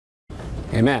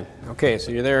Amen. Okay, so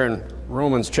you're there in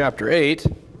Romans chapter 8.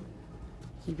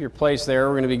 Keep your place there.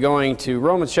 We're going to be going to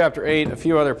Romans chapter 8, a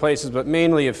few other places, but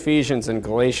mainly Ephesians and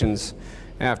Galatians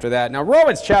after that. Now,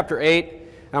 Romans chapter 8,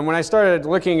 when I started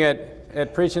looking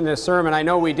at preaching this sermon, I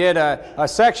know we did a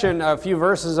section, a few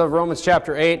verses of Romans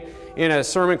chapter 8 in a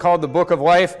sermon called the Book of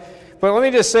Life. But let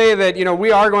me just say that,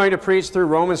 we are going to preach through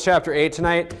Romans chapter 8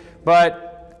 tonight,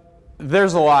 but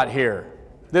there's a lot here.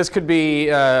 This could be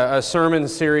a sermon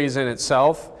series in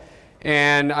itself,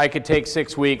 and I could take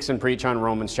 6 weeks and preach on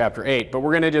Romans chapter 8. But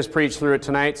we're going to just preach through it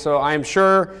tonight, so I'm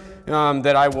sure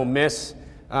that I will miss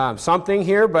something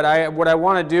here. But what I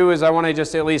want to do is I want to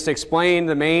just at least explain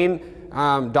the main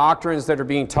doctrines that are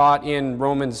being taught in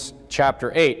Romans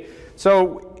chapter 8.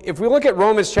 So if we look at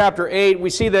Romans chapter 8, we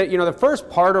see that the first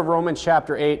part of Romans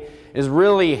chapter 8 is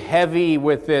really heavy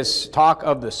with this talk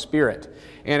of the Spirit.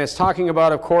 And it's talking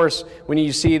about, of course, when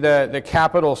you see the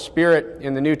capital Spirit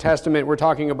in the New Testament, we're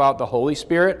talking about the Holy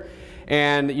Spirit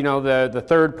and, the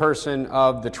third person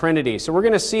of the Trinity. So we're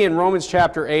going to see in Romans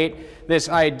chapter 8 this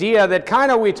idea that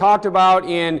kind of we talked about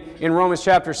in Romans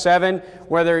chapter 7,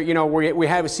 whether,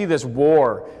 we see this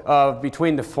war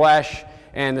between the flesh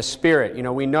and the Spirit.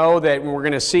 We know that we're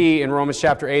going to see in Romans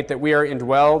chapter 8 that we are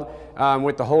indwelled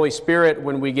with the Holy Spirit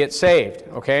when we get saved,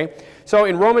 okay? So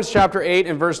in Romans chapter 8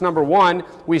 and verse number 1,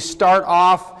 we start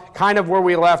off kind of where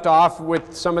we left off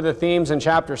with some of the themes in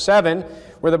chapter 7,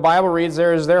 where the Bible reads,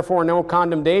 "There is therefore no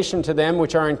condemnation to them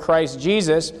which are in Christ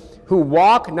Jesus, who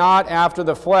walk not after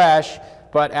the flesh,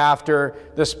 but after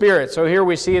the Spirit." So here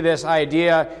we see this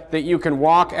idea that you can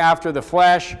walk after the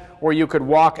flesh, or you could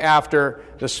walk after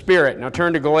the Spirit. Now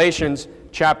turn to Galatians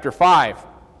chapter 5.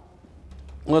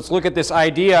 Let's look at this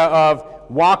idea of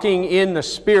walking in the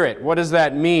Spirit. What does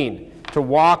that mean, to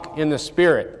walk in the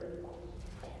Spirit?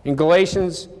 In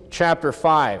Galatians chapter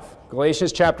 5.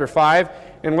 Galatians chapter 5,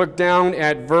 and look down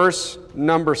at verse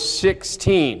number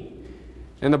 16.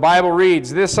 And the Bible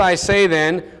reads, "This I say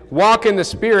then, walk in the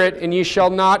Spirit, and ye shall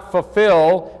not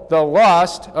fulfill the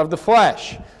lust of the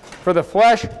flesh. For the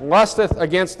flesh lusteth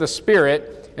against the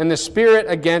Spirit, and the Spirit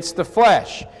against the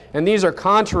flesh. And these are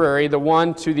contrary the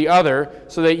one to the other,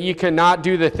 so that ye cannot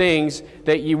do the things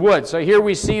that ye would." So here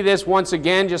we see this once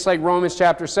again, just like Romans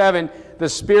chapter 7. The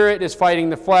Spirit is fighting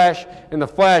the flesh, and the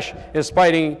flesh is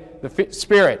fighting the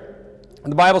Spirit.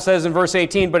 And the Bible says in verse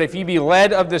 18, "But if ye be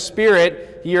led of the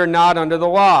Spirit, ye are not under the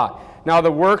law. Now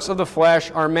the works of the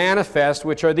flesh are manifest,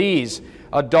 which are these: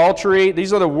 adultery."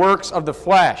 These are the works of the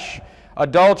flesh.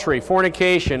 "Adultery,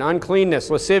 fornication, uncleanness,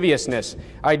 lasciviousness,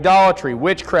 idolatry,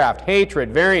 witchcraft,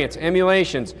 hatred, variance,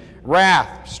 emulations, wrath,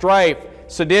 strife,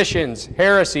 seditions,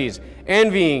 heresies,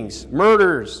 envyings,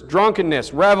 murders,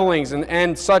 drunkenness, revelings,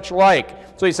 and such like."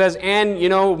 So he says, and,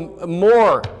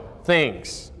 more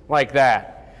things like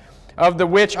that. "Of the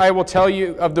which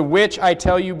I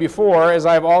tell you before, as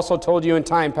I have also told you in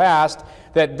time past,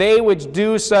 that they which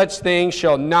do such things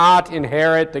shall not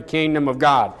inherit the kingdom of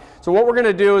God." So what we're going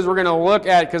to do is we're going to look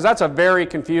at, because that's a very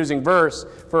confusing verse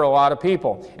for a lot of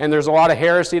people. And there's a lot of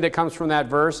heresy that comes from that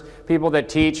verse. People that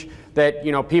teach that,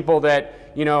 people that,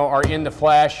 are in the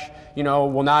flesh,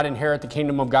 will not inherit the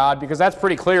kingdom of God. Because that's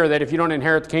pretty clear that if you don't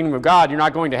inherit the kingdom of God, you're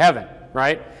not going to heaven,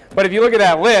 right? But if you look at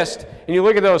that list, and you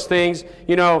look at those things,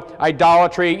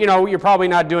 idolatry, you're probably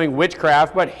not doing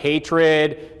witchcraft, but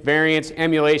hatred, variance,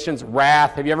 emulations,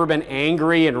 wrath. Have you ever been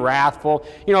angry and wrathful?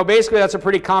 Basically that's a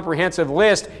pretty comprehensive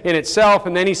list in itself.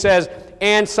 And then he says,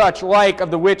 "and such like,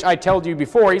 of the which I told you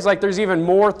before." He's like, there's even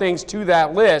more things to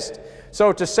that list.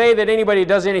 So to say that anybody who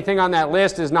does anything on that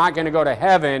list is not going to go to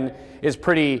heaven is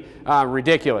pretty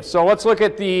ridiculous. So let's look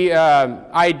at the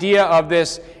idea of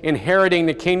this inheriting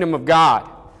the kingdom of God.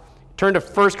 Turn to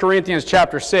 1 Corinthians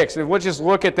chapter 6, and we'll just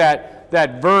look at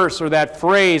that verse or that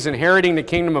phrase, inheriting the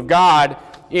kingdom of God,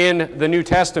 in the New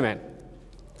Testament.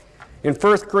 In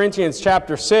 1 Corinthians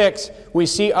chapter 6, we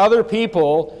see other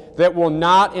people that will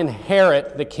not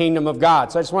inherit the kingdom of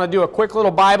God. So I just want to do a quick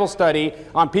little Bible study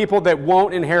on people that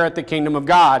won't inherit the kingdom of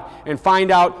God and find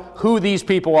out who these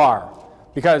people are.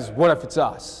 Because what if it's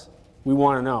us? We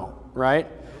want to know, right?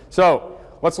 So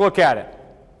let's look at it.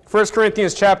 1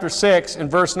 Corinthians chapter 6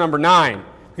 and verse number 9.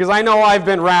 Because I know I've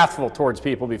been wrathful towards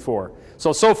people before.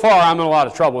 So far I'm in a lot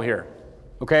of trouble here.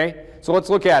 Okay? So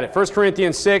let's look at it. 1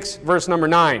 Corinthians 6, verse number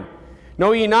 9.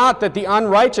 "Know ye not that the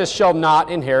unrighteous shall not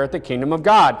inherit the kingdom of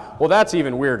God?" Well, that's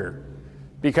even weirder,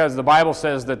 because the Bible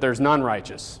says that there's none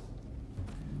righteous.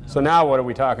 So now what are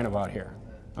we talking about here?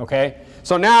 Okay?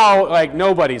 So now,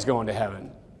 nobody's going to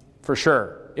heaven, for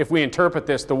sure. if we interpret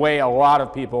this the way a lot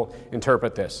of people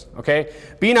interpret this, okay?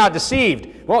 Be not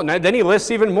deceived. Well, then he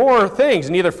lists even more things.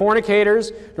 Neither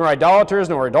fornicators, nor idolaters,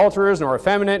 nor adulterers, nor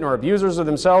effeminate, nor abusers of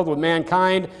themselves with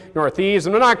mankind, nor thieves.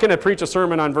 And we're not going to preach a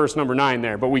sermon on verse number 9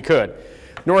 there, but we could.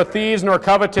 Nor thieves, nor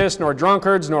covetous, nor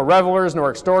drunkards, nor revelers, nor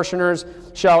extortioners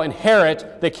shall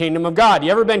inherit the kingdom of God.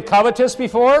 You ever been covetous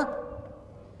before?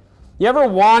 You ever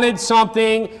wanted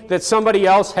something that somebody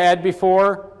else had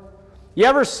before? You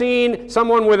ever seen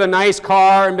someone with a nice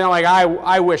car and been like,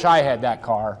 I wish I had that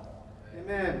car?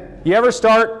 Amen. You ever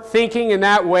start thinking in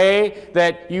that way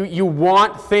that you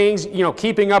want things,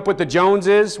 keeping up with the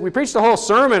Joneses? We preached a whole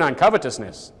sermon on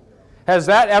covetousness. Has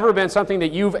that ever been something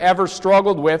that you've ever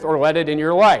struggled with or let it in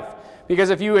your life?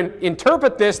 Because if you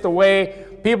interpret this the way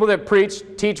people that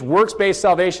teach works-based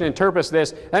salvation interpret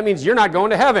this, that means you're not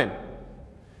going to heaven.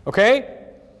 Okay?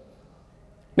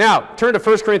 Now, turn to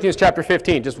 1 Corinthians chapter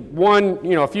 15, just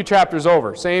a few chapters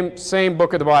over, same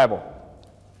book of the Bible.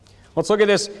 Let's look at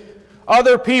this.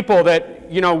 Other people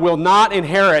that, will not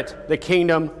inherit the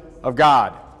kingdom of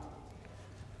God.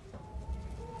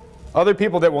 Other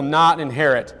people that will not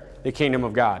inherit the kingdom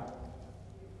of God.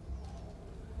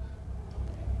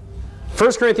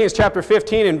 1 Corinthians chapter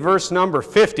 15 and verse number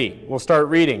 50. We'll start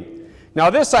reading. Now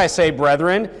this I say,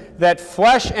 brethren, that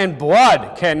flesh and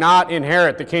blood cannot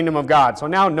inherit the kingdom of God. So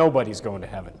now nobody's going to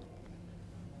heaven.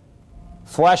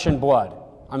 Flesh and blood.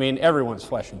 I mean, everyone's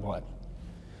flesh and blood.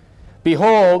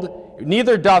 Behold,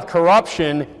 neither doth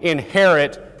corruption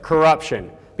inherit corruption.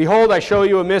 Behold, I show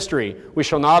you a mystery. We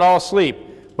shall not all sleep,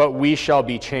 but we shall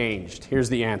be changed. Here's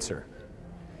the answer.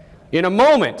 In a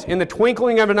moment, in the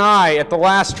twinkling of an eye, at the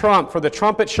last trump, for the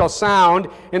trumpet shall sound,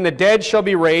 and the dead shall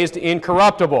be raised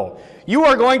incorruptible. You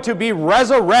are going to be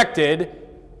resurrected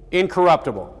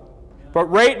incorruptible. But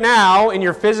right now, in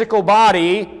your physical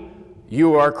body,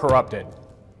 you are corrupted.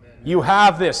 You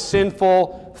have this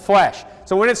sinful flesh.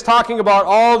 So when it's talking about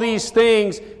all these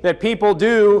things that people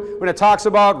do, when it talks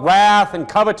about wrath and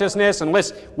covetousness and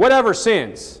lists whatever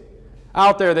sins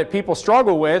out there that people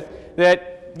struggle with,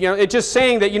 that it's just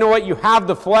saying that, you have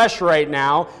the flesh right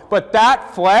now, but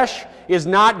that flesh is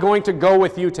not going to go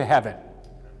with you to heaven.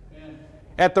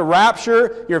 At the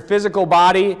rapture, your physical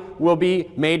body will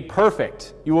be made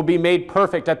perfect. You will be made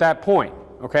perfect at that point.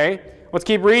 Okay? Let's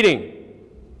keep reading.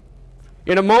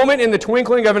 In a moment, in the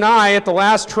twinkling of an eye, at the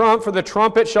last trump, for the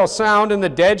trumpet shall sound, and the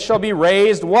dead shall be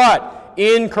raised, what?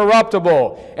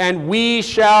 Incorruptible. And we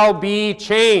shall be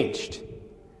changed.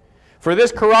 For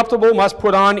this corruptible must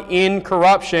put on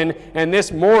incorruption, and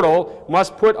this mortal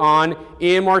must put on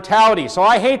immortality. So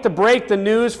I hate to break the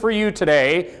news for you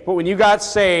today, but when you got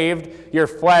saved, your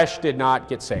flesh did not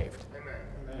get saved.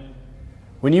 Amen.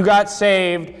 When you got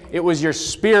saved, it was your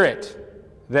spirit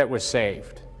that was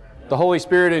saved. The Holy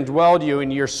Spirit indwelled you,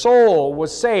 and your soul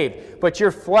was saved. But your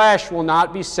flesh will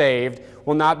not be saved,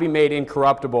 will not be made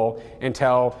incorruptible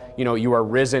until, you are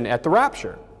risen at the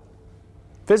rapture,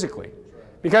 physically.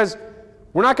 Because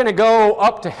we're not going to go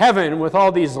up to heaven with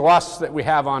all these lusts that we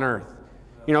have on earth.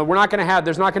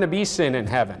 There's not going to be sin in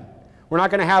heaven. We're not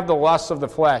going to have the lusts of the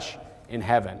flesh in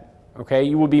heaven. Okay?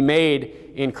 You will be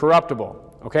made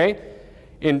incorruptible. Okay?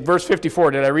 In verse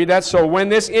 54, did I read that? So when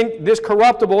this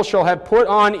corruptible shall have put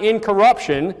on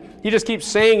incorruption, he just keeps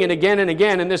saying it again and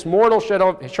again, and this mortal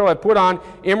shall have put on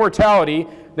immortality,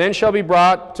 then shall be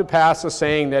brought to pass the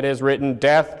saying that is written,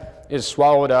 death is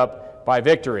swallowed up by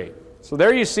victory. So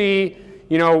there you see,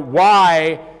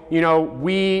 why,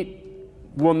 we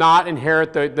will not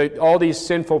inherit, all these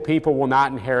sinful people will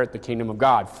not inherit the kingdom of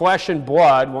God. Flesh and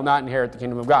blood will not inherit the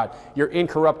kingdom of God. Your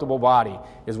incorruptible body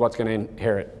is what's going to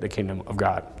inherit the kingdom of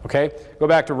God. Okay? Go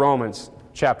back to Romans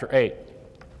chapter 8.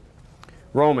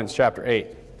 Romans chapter 8.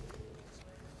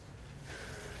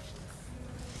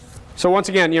 So once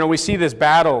again, we see this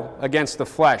battle against the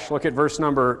flesh. Look at verse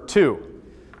number 2.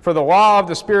 For the law of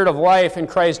the Spirit of life in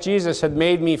Christ Jesus had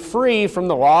made me free from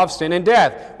the law of sin and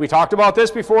death. We talked about this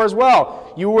before as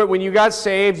well. When you got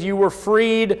saved, you were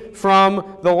freed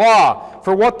from the law.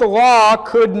 For what the law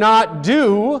could not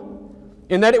do,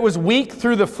 in that it was weak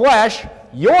through the flesh,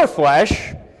 your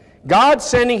flesh, God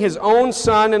sending His own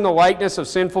Son in the likeness of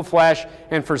sinful flesh,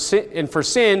 and for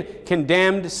sin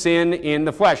condemned sin in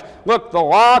the flesh. Look, the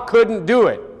law couldn't do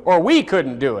it, or we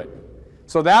couldn't do it.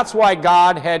 So that's why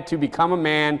God had to become a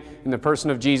man in the person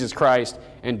of Jesus Christ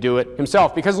and do it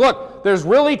Himself. Because look, there's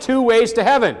really two ways to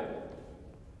heaven.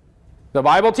 The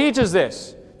Bible teaches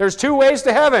this. There's two ways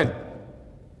to heaven.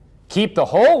 Keep the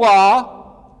whole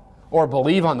law or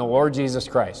believe on the Lord Jesus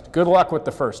Christ. Good luck with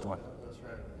the first one.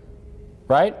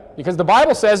 Right? Because the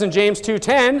Bible says in James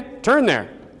 2:10, turn there.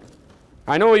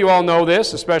 I know you all know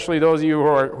this, especially those of you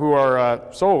who are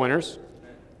soul winners.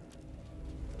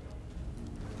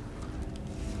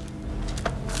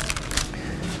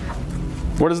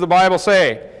 What does the Bible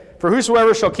say? For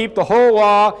whosoever shall keep the whole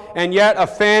law and yet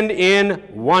offend in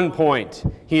one point,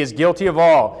 he is guilty of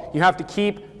all. You have to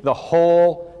keep the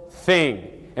whole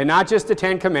thing, and not just the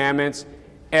 10 Commandments,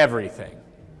 everything.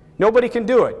 Nobody can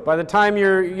do it. By the time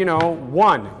you're,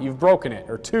 1, you've broken it,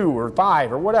 or 2, or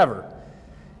 5, or whatever.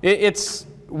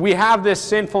 We have this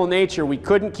sinful nature. We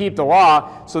couldn't keep the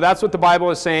law, so that's what the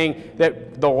Bible is saying,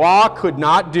 that the law could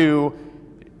not do,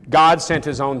 God sent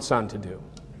His own Son to do.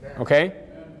 Okay?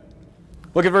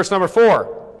 Look at verse number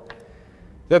 4.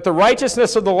 That the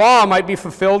righteousness of the law might be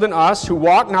fulfilled in us who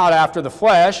walk not after the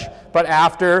flesh, but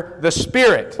after the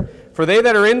Spirit. For they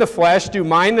that are in the flesh do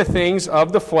mind the things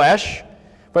of the flesh,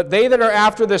 but they that are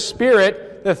after the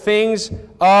Spirit, the things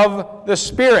of the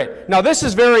Spirit. Now this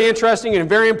is very interesting and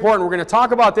very important. We're going to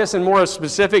talk about this in more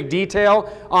specific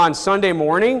detail on Sunday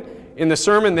morning in the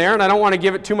sermon there, and I don't want to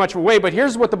give it too much away, but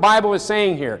here's what the Bible is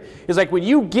saying here. It's like when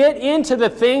you get into the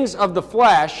things of the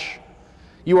flesh,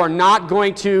 you are not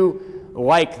going to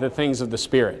like the things of the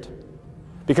Spirit.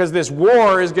 Because this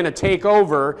war is going to take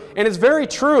over, and it's very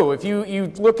true. If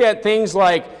you look at things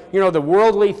like, the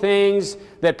worldly things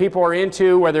that people are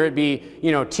into, whether it be,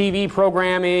 TV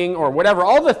programming or whatever,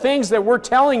 all the things that we're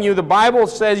telling you the Bible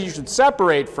says you should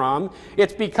separate from,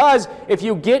 it's because if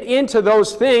you get into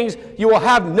those things, you will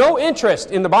have no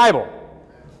interest in the Bible.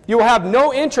 You will have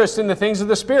no interest in the things of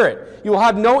the Spirit. You will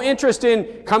have no interest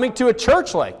in coming to a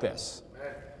church like this.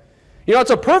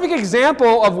 It's a perfect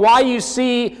example of why you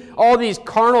see all these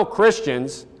carnal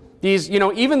Christians, these,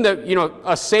 even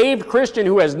a saved Christian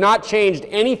who has not changed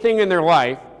anything in their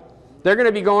life, they're going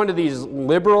to be going to these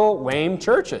liberal, lame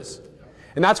churches.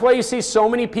 And that's why you see so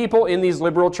many people in these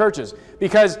liberal churches,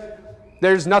 because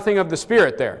there's nothing of the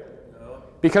Spirit there.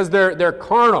 Because they're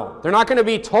carnal. They're not going to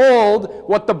be told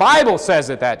what the Bible says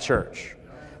at that church.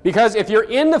 Because if you're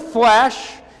in the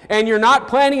flesh, and you're not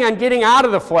planning on getting out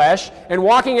of the flesh and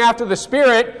walking after the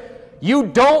Spirit, you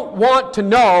don't want to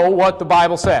know what the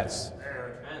Bible says.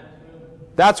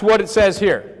 That's what it says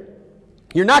here.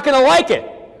 You're not going to like it.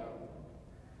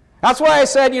 That's why I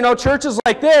said, churches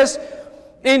like this,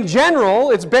 in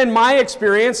general, it's been my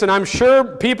experience, and I'm sure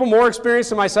people more experienced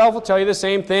than myself will tell you the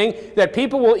same thing, that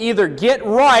people will either get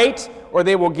right or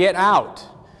they will get out.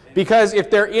 Because if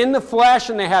they're in the flesh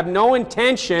and they have no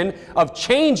intention of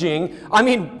changing,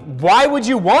 why would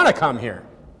you want to come here?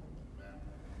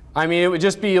 It would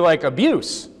just be like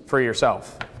abuse for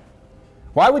yourself.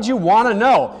 Why would you want to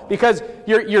know? Because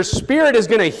your spirit is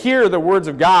going to hear the words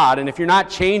of God, and if you're not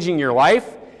changing your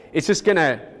life, it's just going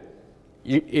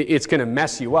to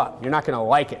mess you up. You're not going to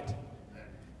like it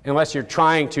unless you're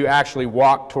trying to actually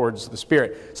walk towards the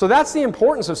Spirit. So that's the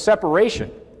importance of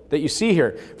separation that you see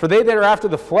here. For they that are after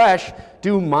the flesh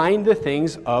do mind the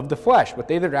things of the flesh, but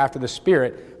they that are after the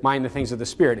Spirit mind the things of the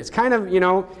Spirit. It's kind of,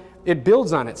 it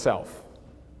builds on itself.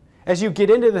 As you get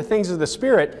into the things of the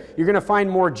Spirit, you're going to find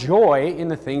more joy in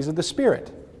the things of the Spirit.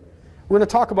 We're going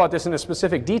to talk about this in a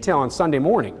specific detail on Sunday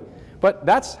morning, but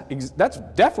that's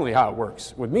definitely how it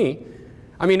works with me.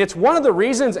 It's one of the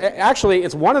reasons,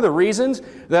 it's one of the reasons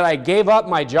that I gave up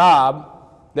my job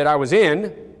that I was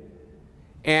in,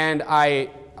 and I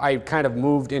kind of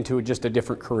moved into just a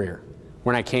different career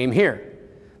when I came here.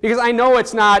 Because I know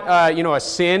it's not, a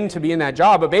sin to be in that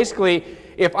job, but basically,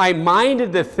 if I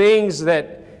minded the things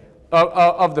that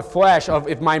of the flesh,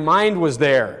 if my mind was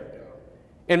there,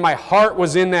 and my heart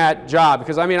was in that job,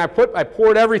 because I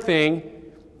poured everything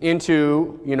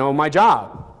into, my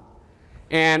job.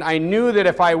 And I knew that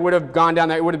if I would have gone down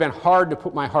there, it would have been hard to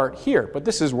put my heart here, but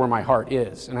this is where my heart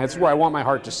is, and that's where I want my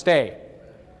heart to stay.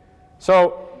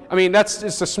 So, that's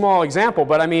just a small example,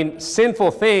 but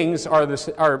sinful things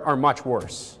are much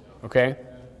worse, okay?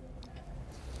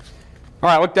 All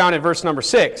right, look down at verse number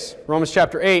 6, Romans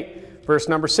chapter 8, verse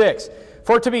number 6.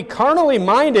 For to be carnally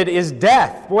minded is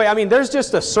death. Boy, there's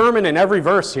just a sermon in every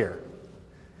verse here.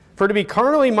 For to be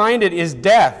carnally minded is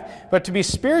death, but to be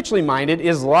spiritually minded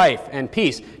is life and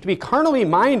peace. To be carnally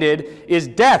minded is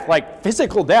death, like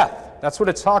physical death. That's what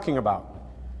it's talking about.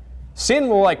 Sin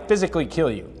will physically kill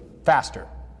you faster.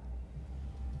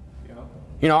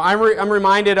 I'm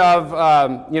reminded of,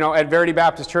 at Verity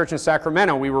Baptist Church in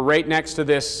Sacramento, we were right next to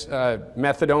this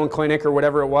methadone clinic or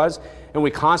whatever it was, and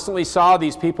we constantly saw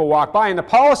these people walk by. And the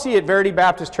policy at Verity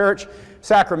Baptist Church,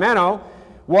 Sacramento,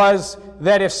 was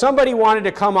that if somebody wanted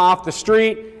to come off the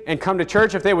street and come to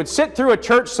church, if they would sit through a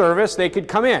church service, they could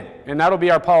come in. And that'll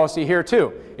be our policy here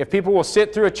too. If people will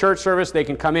sit through a church service, they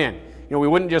can come in. we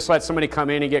wouldn't just let somebody come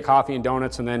in and get coffee and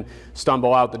donuts and then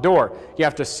stumble out the door. You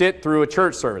have to sit through a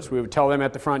church service. We would tell them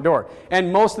at the front door.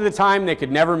 And most of the time, they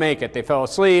could never make it. They fell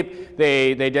asleep,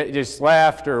 they just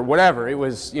left or whatever. It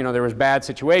was, there was bad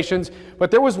situations.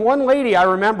 But there was one lady I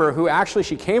remember who actually,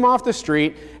 she came off the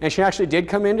street and she actually did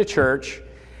come into church,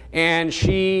 and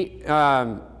she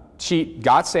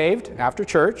got saved after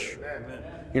church.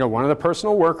 One of the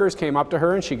personal workers came up to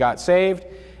her and she got saved,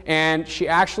 and she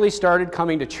actually started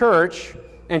coming to church,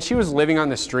 and she was living on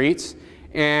the streets,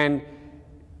 and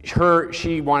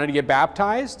she wanted to get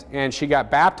baptized, and she got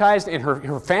baptized, and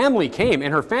her family came,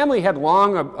 and her family had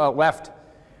long left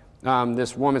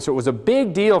this woman, so it was a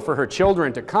big deal for her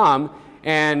children to come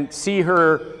and see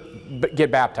her get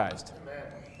baptized.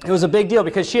 It was a big deal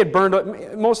because she had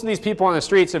burned, most of these people on the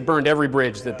streets have burned every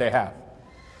bridge that they have.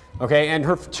 Okay, and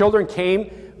her children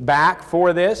came back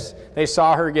for this. They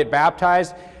saw her get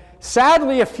baptized.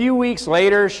 Sadly, a few weeks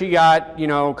later, she got,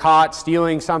 caught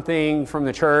stealing something from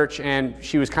the church, and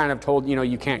she was kind of told,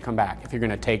 you can't come back if you're going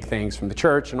to take things from the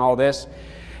church and all this.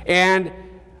 And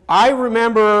I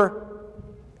remember,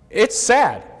 it's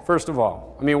sad, first of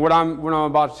all. I mean, what I'm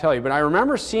about to tell you, but I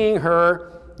remember seeing her.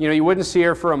 You wouldn't see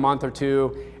her for a month or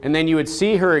two, and then you would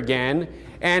see her again,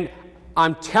 and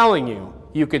I'm telling you,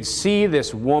 you could see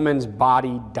this woman's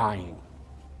body dying.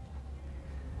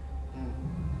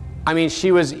 I mean,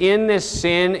 she was in this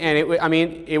sin, and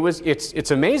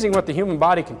it's amazing what the human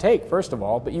body can take, first of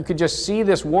all, but you could just see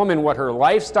this woman, what her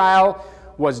lifestyle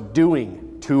was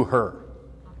doing to her.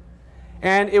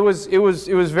 And it was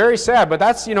very sad, but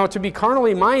that's, to be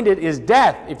carnally minded is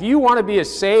death. If you want to be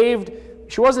saved,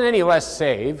 she wasn't any less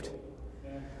saved.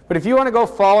 But if you want to go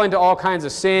fall into all kinds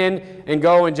of sin and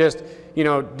go and just,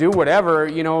 do whatever,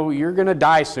 you're going to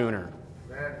die sooner.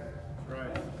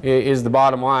 Right. Is the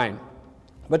bottom line.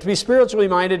 But to be spiritually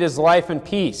minded is life and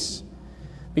peace.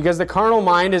 Because the carnal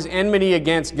mind is enmity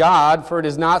against God, for it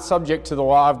is not subject to the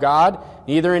law of God,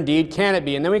 neither indeed can it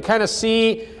be. And then we kind of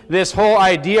see this whole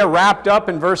idea wrapped up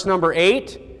in verse number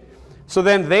 8. So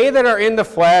then they that are in the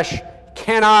flesh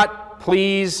cannot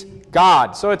please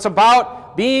God. So it's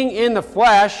about being in the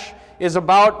flesh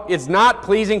it's not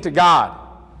pleasing to God.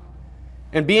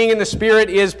 And being in the Spirit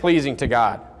is pleasing to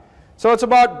God. So it's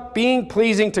about being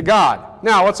pleasing to God.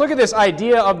 Now, let's look at this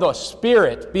idea of the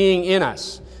Spirit being in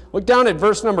us. Look down at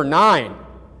verse number 9.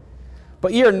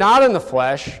 But ye are not in the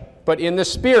flesh, but in the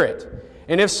Spirit.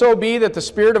 And if so be that the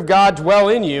Spirit of God dwell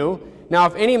in you, now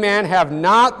if any man have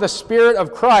not the Spirit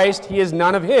of Christ, he is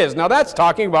none of his. Now that's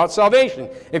talking about salvation.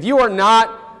 If you are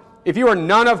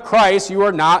none of Christ, you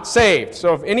are not saved.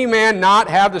 So if any man not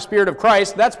have the Spirit of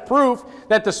Christ, that's proof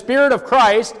that the Spirit of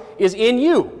Christ is in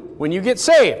you when you get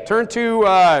saved. Turn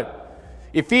to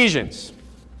Ephesians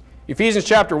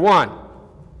chapter 1.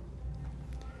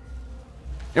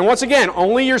 And once again,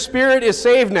 only your spirit is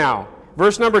saved now.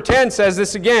 Verse number 10 says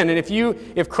this again, and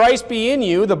if Christ be in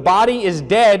you, the body is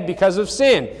dead because of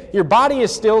sin. Your body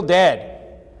is still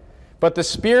dead. But the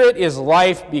Spirit is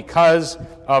life because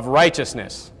of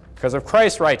righteousness. Because of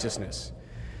Christ's righteousness.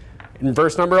 In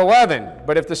verse number 11,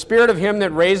 but if the Spirit of him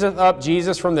that raiseth up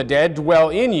Jesus from the dead dwell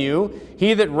in you,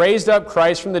 he that raised up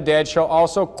Christ from the dead shall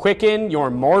also quicken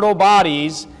your mortal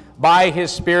bodies by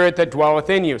his Spirit that dwelleth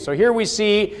in you. So here we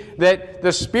see that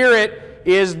the Spirit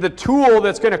is the tool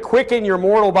that's going to quicken your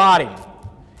mortal body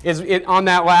on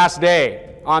that last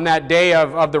day, on that day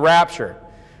of the rapture.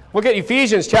 Look at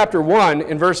Ephesians chapter 1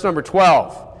 and verse number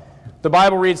 12. The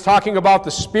Bible reads, talking about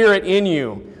the Spirit in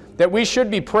you, that we should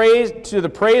be praised to the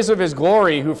praise of his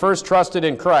glory, who first trusted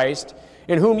in Christ,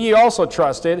 in whom ye also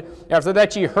trusted, after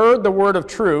that ye heard the word of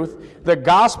truth, the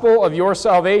gospel of your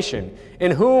salvation, in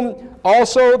whom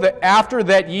also after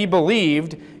that ye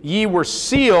believed, ye were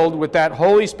sealed with that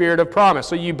Holy Spirit of promise.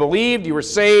 So you believed, you were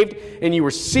saved, and you were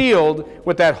sealed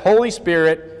with that Holy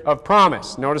Spirit of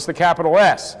promise. Notice the capital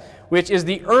S, which is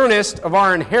the earnest of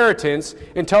our inheritance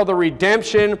until the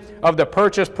redemption of the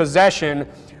purchased possession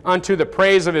unto the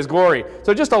praise of his glory.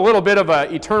 So just a little bit of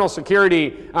an eternal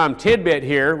security tidbit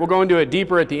here. We'll go into it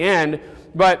deeper at the end.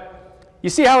 But you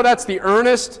see how that's the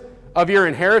earnest of your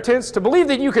inheritance? To believe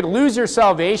that you could lose your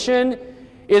salvation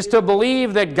is to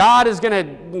believe that God is going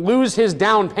to lose his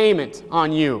down payment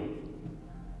on you.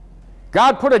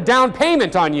 God put a down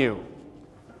payment on you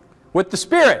with the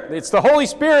Spirit. It's the Holy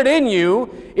Spirit in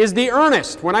you is the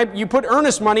earnest. When you put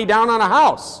earnest money down on a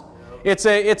house, it's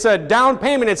a down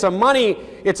payment. It's a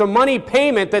money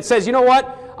payment that says, you know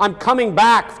what? I'm coming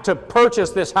back to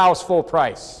purchase this house full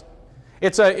price.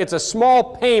 It's a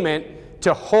small payment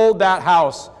to hold that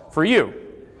house for you.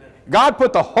 God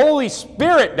put the Holy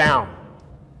Spirit down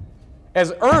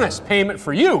as earnest payment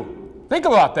for you. Think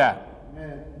about that.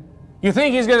 You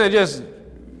think he's going to just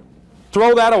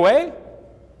throw that away?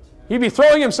 He'd be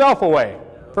throwing himself away,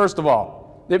 first of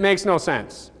all. It makes no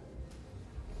sense.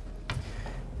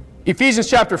 Ephesians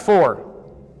chapter 4,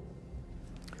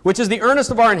 which is the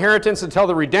earnest of our inheritance until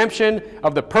the redemption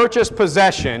of the purchased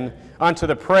possession unto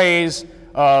the praise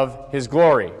of his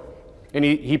glory. And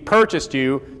he purchased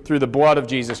you through the blood of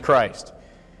Jesus Christ.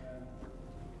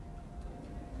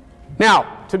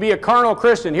 Now, to be a carnal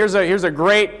Christian, here's a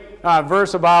great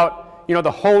verse about,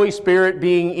 the Holy Spirit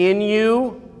being in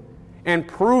you and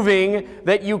proving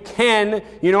that you can,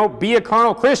 be a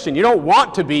carnal Christian. You don't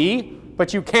want to be,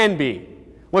 but you can be.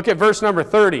 Look at verse number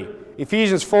 30.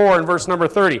 Ephesians 4 and verse number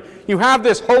 30. You have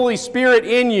this Holy Spirit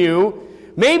in you.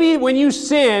 Maybe when you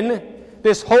sin,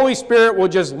 this Holy Spirit will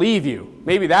just leave you.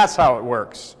 Maybe that's how it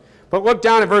works. But look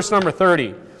down at verse number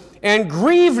 30. And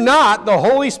grieve not the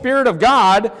Holy Spirit of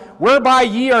God, whereby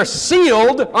ye are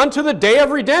sealed unto the day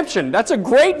of redemption. That's a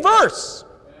great verse.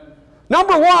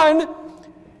 Number one,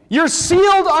 you're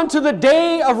sealed unto the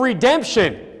day of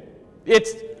redemption.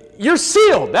 You're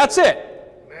sealed. That's it.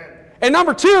 And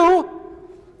number two,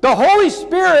 the Holy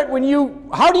Spirit,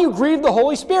 how do you grieve the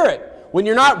Holy Spirit? When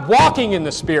you're not walking in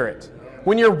the Spirit.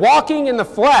 When you're walking in the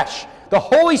flesh. The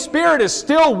Holy Spirit is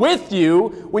still with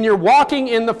you when you're walking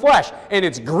in the flesh. And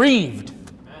it's grieved.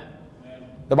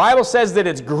 The Bible says that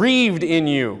it's grieved in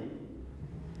you.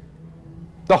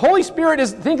 The Holy Spirit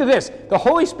is, think of this, the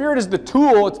Holy Spirit is the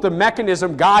tool, it's the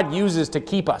mechanism God uses to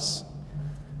keep us.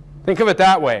 Think of it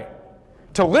that way.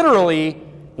 To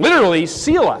literally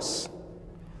seal us.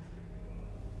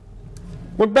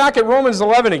 Look back at Romans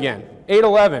 11 again,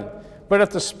 8:11. But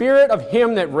if the Spirit of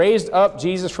him that raised up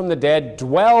Jesus from the dead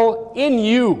dwell in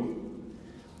you,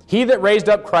 he that raised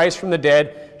up Christ from the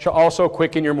dead shall also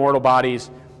quicken your mortal bodies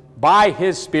by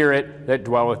his Spirit that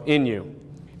dwelleth in you.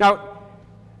 Now,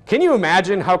 can you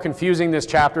imagine how confusing this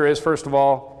chapter is, first of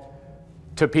all,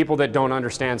 to people that don't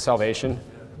understand salvation?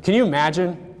 Can you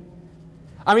imagine?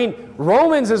 I mean,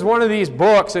 Romans is one of these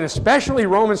books, and especially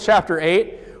Romans chapter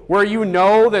 8, where you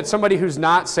know that somebody who's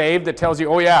not saved that tells you,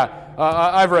 oh yeah,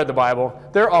 I've read the Bible,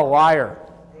 they're a liar.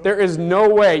 There is no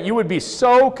way. You would be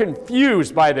so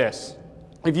confused by this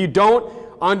if you don't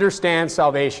understand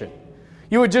salvation.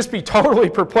 You would just be totally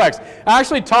perplexed. I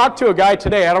actually talked to a guy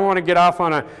today. I don't want to get off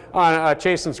on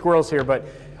chasing squirrels here, but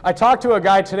I talked to a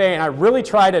guy today, and I really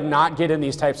try to not get in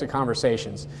these types of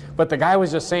conversations. But the guy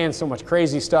was just saying so much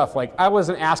crazy stuff. Like, I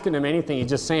wasn't asking him anything. He's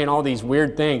just saying all these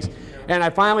weird things. And I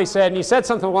finally said, and he said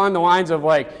something along the lines of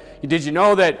like, did you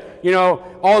know that,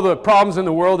 all the problems in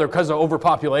the world are because of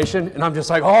overpopulation? And I'm just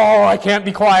like, oh, I can't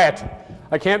be quiet.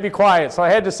 I can't be quiet. So I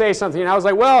had to say something. And I was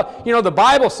like, well, the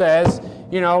Bible says,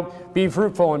 be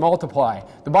fruitful and multiply.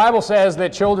 The Bible says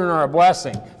that children are a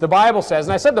blessing. The Bible says,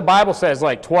 and I said the Bible says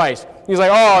like twice. He's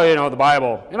like, oh, the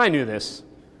Bible. And I knew this.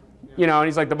 And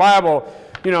he's like, the Bible,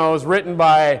 was written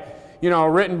by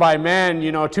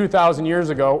men, 2,000 years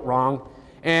ago. Wrong.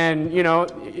 And,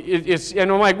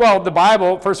 and I'm like, well, the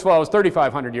Bible, first of all, it was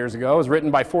 3,500 years ago. It was written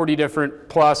by 40 different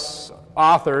plus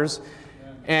authors.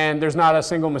 And there's not a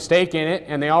single mistake in it.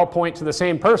 And they all point to the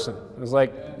same person. It was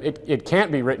like, it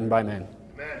can't be written by men.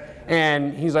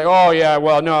 And he's like, oh, yeah,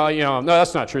 well, no,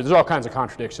 that's not true. There's all kinds of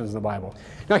contradictions in the Bible.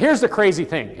 Now, here's the crazy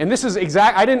thing. And this is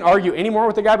I didn't argue anymore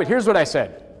with the guy, but here's what I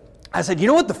said. I said, you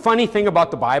know what the funny thing about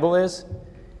the Bible is?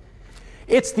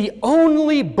 It's the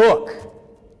only book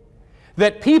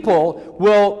that people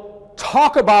will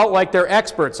talk about like they're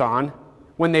experts on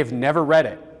when they've never read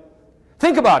it.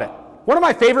 Think about it. One of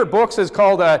my favorite books is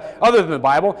called, other than the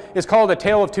Bible, is called A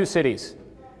Tale of Two Cities.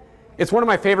 It's one of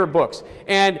my favorite books.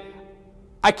 And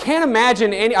I can't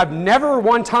imagine I've never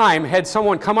one time had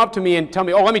someone come up to me and tell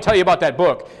me, oh, let me tell you about that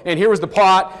book. And here was the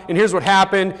plot, and here's what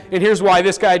happened, and here's why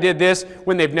this guy did this,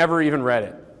 when they've never even read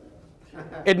it.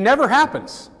 It never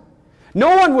happens.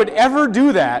 No one would ever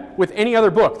do that with any other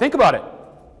book. Think about it.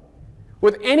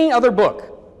 With any other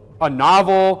book, a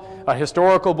novel, a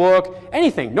historical book,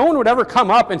 anything. No one would ever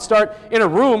come up and start in a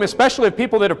room, especially of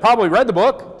people that have probably read the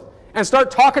book, and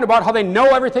start talking about how they know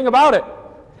everything about it,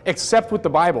 except with the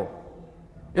Bible.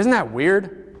 Isn't that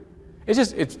weird? I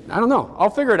don't know. I'll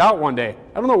figure it out one day.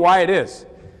 I don't know why it is.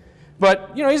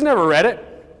 But, he's never read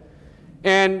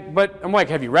it. But I'm like,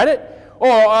 have you read it?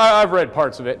 Oh, I've read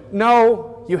parts of it.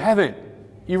 No, you haven't.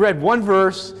 You read one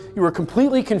verse, you were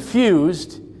completely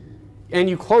confused, and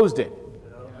you closed it.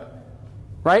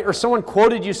 Right? Or someone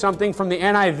quoted you something from the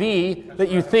NIV that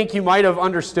you think you might have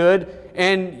understood,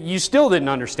 and you still didn't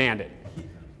understand it.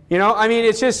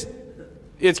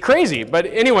 It's crazy. But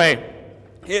anyway,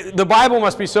 the Bible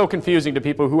must be so confusing to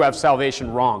people who have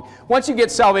salvation wrong. Once you get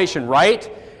salvation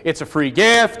right, It's a free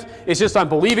gift. It's just I'm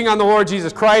believing on the Lord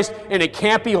Jesus Christ, and it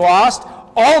can't be lost.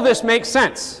 All this makes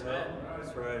sense.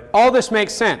 That's right. All this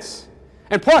makes sense.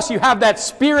 And plus, you have that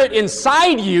Spirit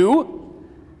inside you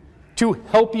to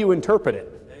help you interpret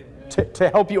it, to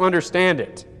help you understand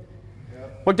it.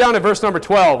 Look down at verse number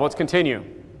 12. Let's continue.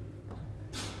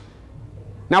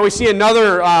 Now we see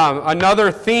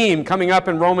another theme coming up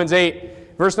in Romans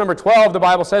 8. Verse number 12, the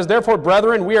Bible says, "Therefore,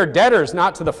 brethren, we are debtors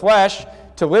not to the flesh,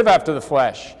 to live after the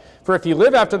flesh. For if ye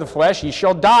live after the flesh, ye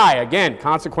shall die." Again,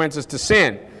 consequences to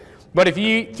sin. "But if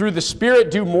ye through the Spirit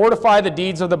do mortify the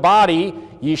deeds of the body,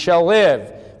 ye shall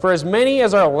live. For as many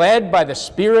as are led by the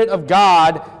Spirit of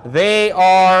God, they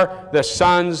are the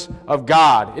sons of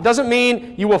God." It doesn't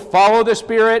mean you will follow the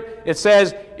Spirit. It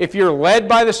says if you're led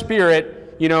by the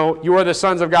Spirit, you are the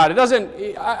sons of God. It doesn't,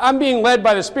 I'm being led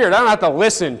by the Spirit. I don't have to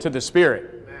listen to the Spirit.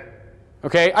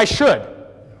 Okay, I should.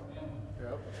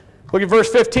 Look at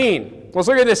verse 15. Let's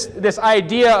look at this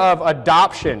idea of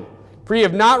adoption. "For ye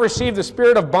have not received the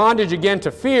spirit of bondage again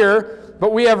to fear,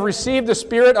 but we have received the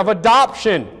spirit of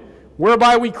adoption,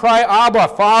 whereby we cry, Abba,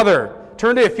 Father."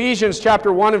 Turn to Ephesians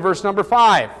chapter 1 and verse number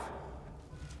 5.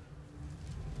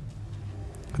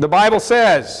 The Bible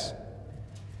says,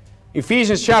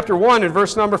 Ephesians chapter 1 and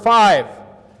verse number 5.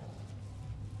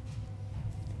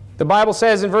 The Bible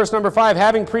says in verse number 5,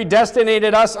 "Having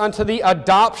predestinated us unto the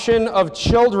adoption of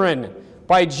children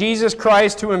by Jesus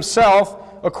Christ to himself,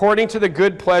 according to the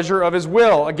good pleasure of his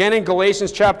will." Again in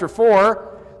Galatians chapter 4,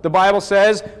 the Bible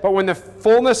says, "But when the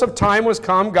fullness of time was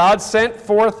come, God sent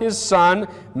forth his Son,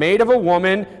 made of a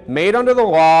woman, made under the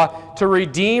law, to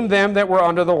redeem them that were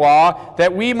under the law,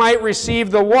 that we might receive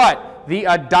the" what? "The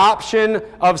adoption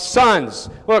of sons."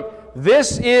 Look,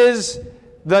 this is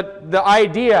the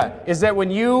idea, is that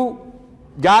when you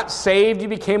got saved, you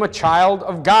became a child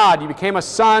of God. You became a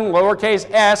son, lowercase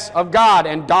s, of God,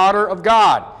 and daughter of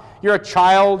God. You're a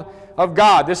child of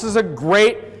God. This is a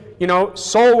great,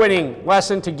 soul-winning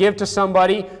lesson to give to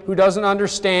somebody who doesn't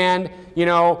understand,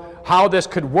 how this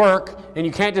could work. And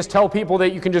you can't just tell people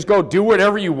that you can just go do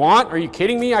whatever you want. Are you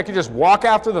kidding me? I could just walk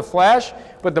after the flesh.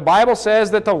 But the Bible says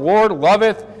that the Lord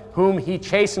loveth whom he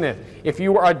chasteneth. If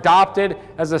you were adopted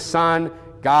as a son,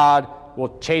 God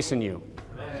will chasten you.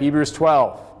 Amen. Hebrews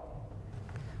 12.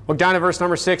 Look down at verse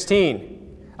number 16.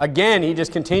 Again, he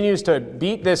just continues to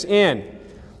beat this in.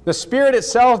 "The Spirit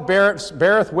itself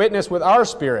beareth witness with our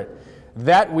spirit,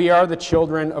 that we are the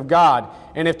children of God.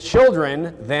 And if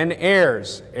children, then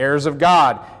heirs, heirs of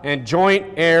God, and joint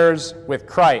heirs with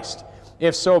Christ.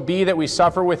 If so be that we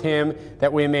suffer with him,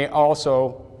 that we may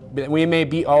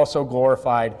be also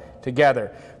glorified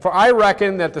together. For I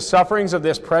reckon that the sufferings of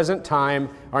this present time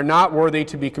are not worthy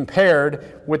to be compared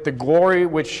with the glory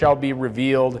which shall be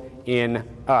revealed in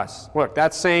us." Look,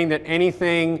 that's saying that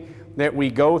anything that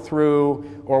we go through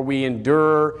or we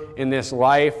endure in this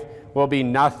life will be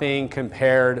nothing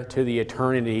compared to the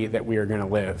eternity that we are going to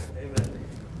live.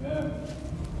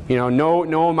 Amen.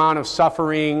 No amount of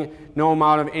suffering, no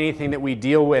amount of anything that we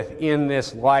deal with in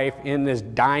this life, in this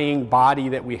dying body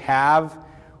that we have,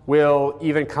 will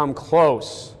even come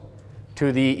close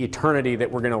to the eternity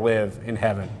that we're going to live in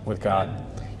heaven with God.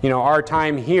 Our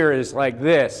time here is like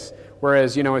this,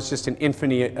 whereas, it's just an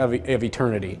infinity of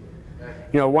eternity.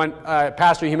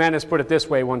 Pastor Jimenez put it this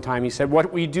way one time. He said,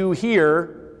 what we do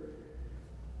here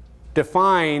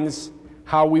defines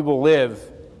how we will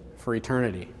live for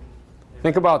eternity.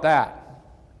 Think about that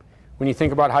when you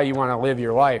think about how you want to live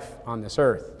your life on this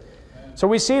earth. So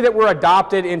we see that we're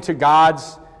adopted into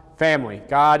God's family.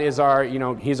 God is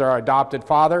he's our adopted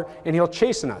Father, and he'll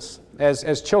chasten us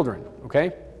as children,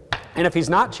 okay? And if he's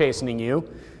not chastening you,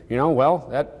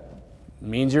 that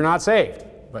means you're not saved.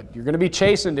 But you're going to be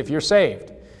chastened if you're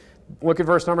saved. Look at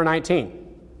verse number 19.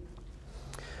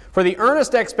 "For the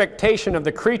earnest expectation of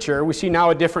the creature," we see now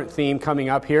a different theme coming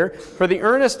up here. "For the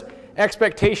earnest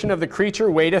expectation of the creature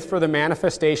waiteth for the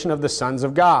manifestation of the sons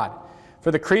of God.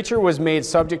 For the creature was made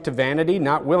subject to vanity,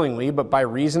 not willingly, but by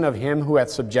reason of him who hath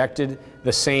subjected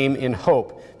the same in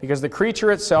hope. Because the creature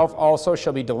itself also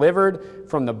shall be delivered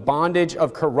from the bondage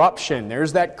of corruption."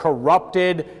 There's that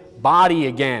corrupted body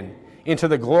again. "Into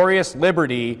the glorious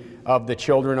liberty of the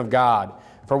children of God.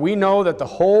 For we know that the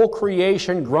whole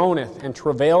creation groaneth and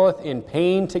travaileth in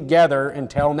pain together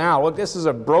until now." Look, this is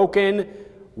a broken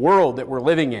world that we're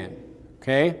living in,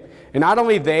 okay? "And not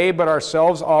only they, but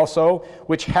ourselves also,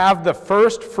 which have the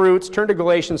first fruits," turn to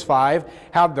Galatians 5,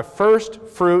 "have the first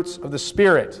fruits of the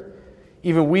Spirit.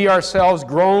 Even we ourselves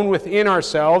groan within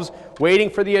ourselves,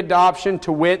 waiting for the adoption,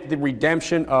 to wit, the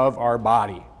redemption of our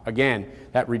body." Again,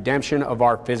 that redemption of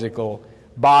our physical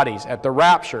bodies at the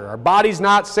rapture. Our body's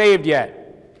not saved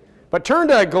yet, But turn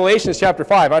to Galatians chapter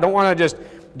 5. I don't want to just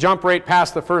jump right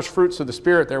past the first fruits of the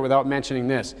Spirit there without mentioning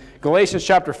this. Galatians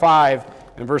chapter 5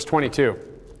 and verse 22.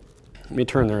 Let me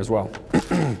turn there as well.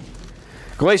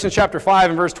 Galatians chapter 5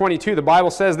 and verse 22, the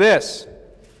Bible says this.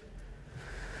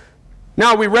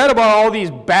 Now, we read about all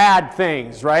these bad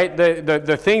things, right?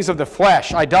 The things of the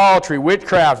flesh, idolatry,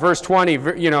 witchcraft, verse 20,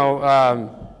 the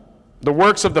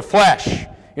works of the flesh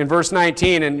in verse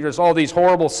 19, and there's all these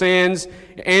horrible sins,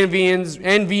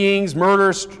 envyings,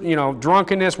 murders,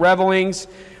 drunkenness, revelings.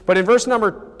 But in verse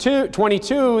number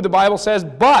 22, the Bible says,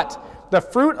 but the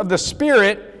fruit of the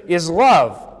Spirit is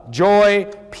love,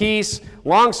 joy, peace,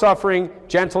 long-suffering,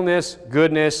 gentleness,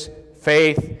 goodness,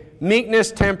 faith,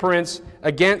 meekness, temperance.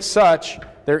 Against such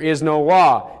there is no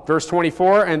law. Verse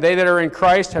 24, and they that are in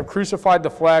Christ have crucified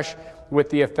the flesh with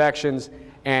the affections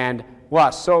and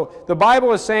lusts. So the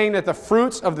Bible is saying that the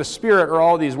fruits of the Spirit are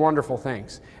all these wonderful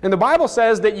things. And the Bible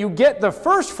says that you get the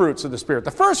first fruits of the Spirit.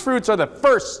 The first fruits are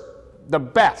the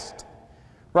best,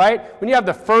 right? When you have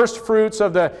the first fruits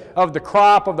of the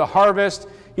crop, of the harvest,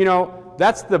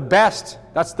 that's the best,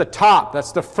 that's the top,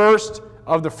 that's the first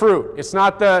of the fruit. It's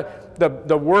not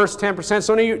the worst 10%.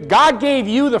 So God gave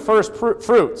you the first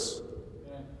fruits.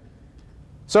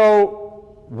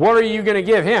 So what are you going to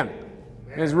give Him?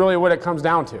 Is really what it comes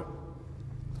down to.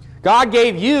 God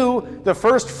gave you the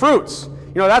first fruits.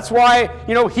 That's why,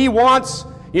 He wants,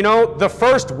 the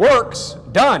first works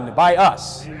done by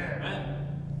us.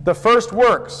 The first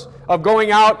works of going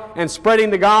out and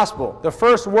spreading the gospel. The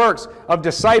first works of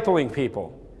discipling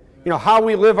people. How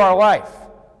we live our life.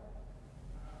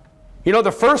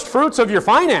 The first fruits of your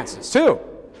finances, too.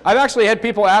 I've actually had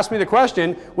people ask me the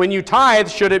question, when you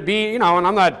tithe, should it be, and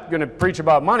I'm not going to preach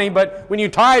about money, but when you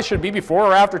tithe, should it be before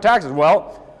or after taxes?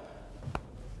 Well,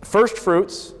 first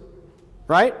fruits,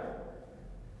 right?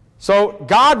 So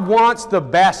God wants the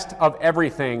best of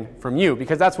everything from you,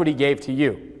 because that's what He gave to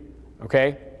you,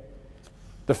 okay?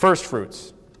 The first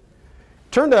fruits.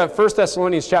 Turn to 1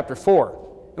 Thessalonians chapter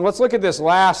 4, and let's look at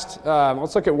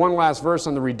let's look at one last verse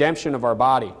on the redemption of our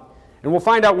body. And we'll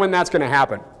find out when that's going to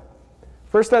happen.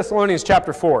 1 Thessalonians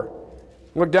chapter 4.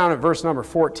 Look down at verse number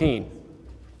 14.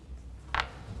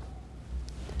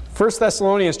 1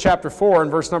 Thessalonians chapter 4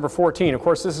 and verse number 14. Of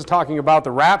course, this is talking about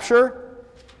the rapture.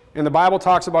 And the Bible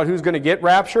talks about who's going to get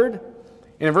raptured.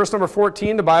 And in verse number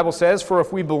 14, the Bible says, for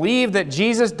if we believe that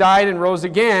Jesus died and rose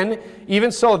again,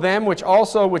 even so them which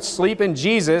sleep in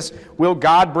Jesus will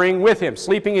God bring with Him.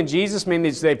 Sleeping in Jesus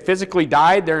means they physically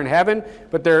died, they're in heaven,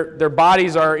 but their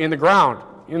bodies are in the ground,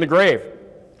 in the grave.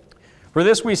 For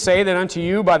this we say that unto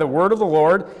you by the word of the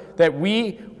Lord, that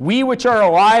we which are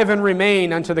alive and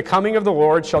remain unto the coming of the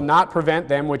Lord shall not prevent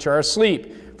them which are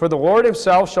asleep. For the Lord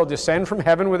Himself shall descend from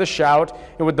heaven with a shout,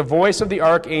 and with the voice of the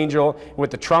archangel, and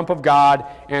with the trump of God,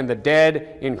 and the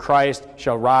dead in Christ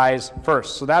shall rise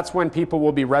first. So that's when people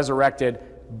will be resurrected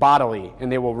bodily,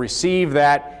 and they will receive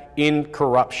that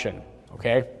incorruption.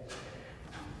 Okay?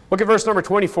 Look at verse number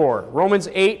 24. Romans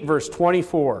 8, verse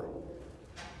 24.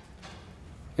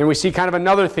 And we see kind of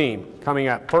another theme coming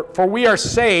up. For we are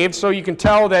saved, so you can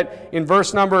tell that in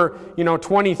verse number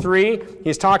 23,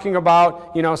 he's talking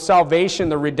about salvation,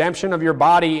 the redemption of your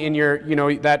body in your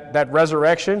that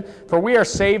resurrection. For we are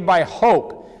saved by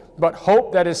hope, but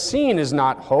hope that is seen is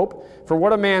not hope. For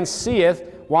what a man seeth,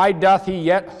 why doth he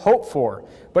yet hope for?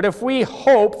 But if we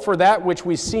hope for that which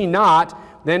we see not,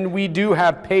 then we do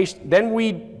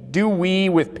we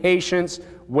with patience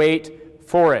wait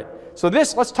for it. So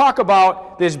let's talk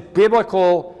about this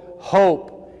biblical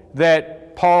hope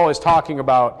that Paul is talking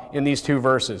about in these two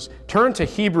verses. Turn to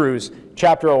Hebrews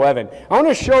chapter 11. I want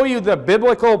to show you the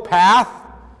biblical path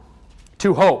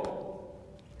to hope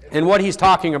and what he's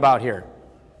talking about here.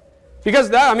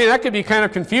 Because that could be kind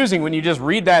of confusing when you just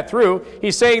read that through.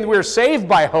 He's saying we're saved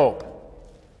by hope.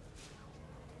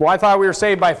 Well, I thought we were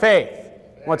saved by faith.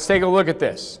 Let's take a look at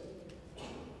this.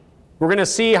 We're going to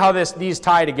see how these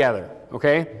tie together,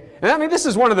 okay? And this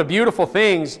is one of the beautiful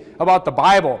things about the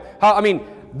Bible.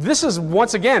 This is,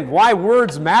 once again, why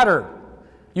words matter.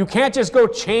 You can't just go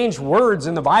change words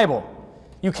in the Bible.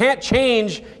 You can't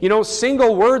change,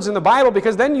 single words in the Bible,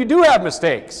 because then you do have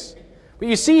mistakes. But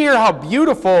you see here how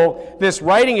beautiful this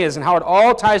writing is and how it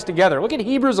all ties together. Look at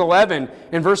Hebrews 11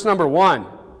 and verse number 1.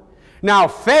 Now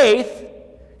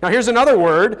here's another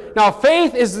word. Now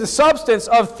faith is the substance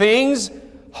of things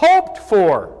hoped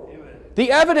for. The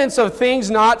evidence of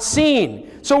things not seen.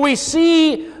 So we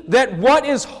see that what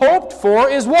is hoped for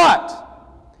is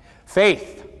what?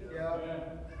 Faith. Yeah.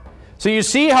 So you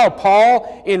see how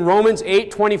Paul in Romans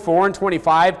 8, 24 and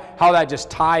 25, how that just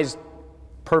ties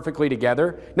perfectly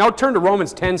together. Now turn to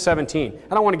Romans 10:17.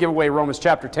 I don't want to give away Romans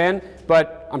chapter 10,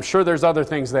 but I'm sure there's other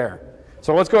things there.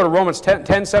 So let's go to Romans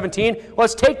 10:17.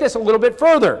 Let's take this a little bit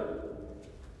further.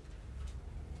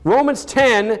 Romans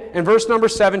 10 and verse number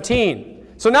 17.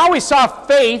 So now we saw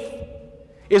faith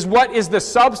is what is the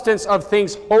substance of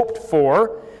things hoped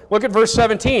for. Look at verse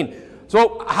 17.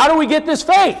 So how do we get this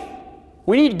faith?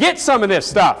 We need to get some of this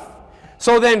stuff.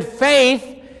 So then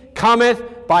faith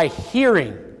cometh by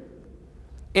hearing,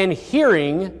 and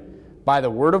hearing by the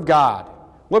word of God.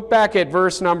 Look back at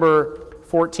verse number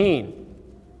 14.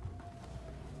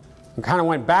 I kind of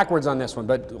went backwards on this one,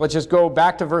 but let's just go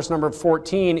back to verse number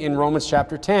 14 in Romans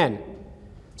chapter 10.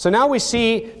 So now we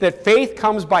see that faith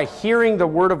comes by hearing the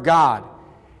word of God.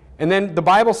 And then the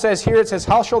Bible says here, it says,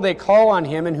 how shall they call on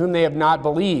him in whom they have not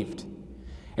believed?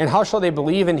 And how shall they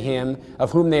believe in him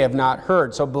of whom they have not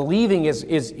heard? So believing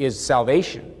is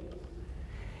salvation.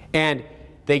 And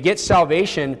they get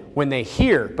salvation when they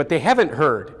hear, but they haven't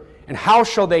heard. And how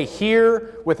shall they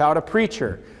hear without a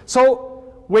preacher? So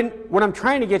what I'm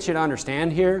trying to get you to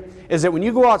understand here is that when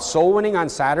you go out soul winning on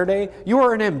Saturday, you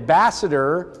are an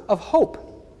ambassador of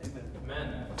hope.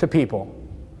 Amen. To people.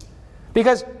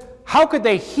 Because how could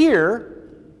they hear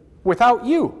without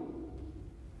you?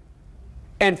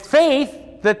 And faith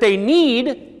that they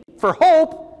need for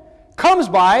hope comes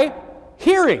by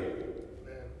hearing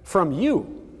from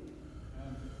you.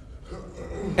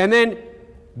 And then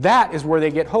that is where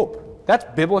they get hope. That's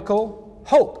biblical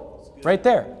hope right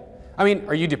there. I mean,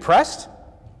 are you depressed?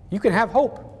 You can have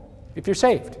hope if you're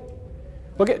saved.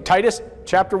 Look at Titus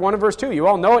chapter 1 and verse 2. You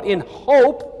all know it. In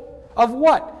hope of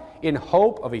what? In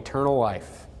hope of eternal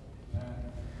life,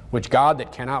 which God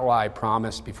that cannot lie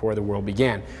promised before the world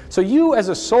began. So you as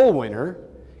a soul winner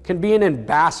can be an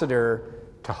ambassador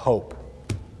to hope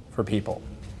for people.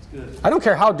 I don't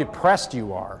care how depressed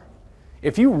you are.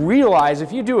 If you realize,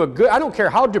 if you do a good, I don't care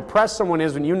how depressed someone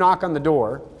is when you knock on the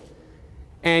door,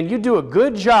 and you do a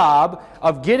good job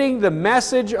of getting the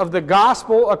message of the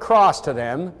gospel across to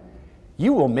them,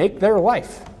 you will make their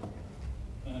life.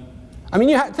 I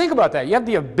mean, think about that. You have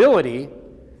the ability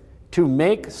to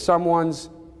make someone's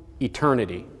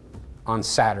eternity on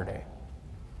Saturday.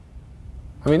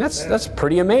 I mean, that's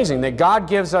pretty amazing that God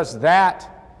gives us that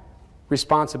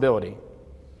responsibility.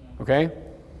 Okay?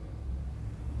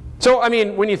 So, I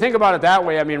mean, when you think about it that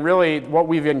way, I mean, really, what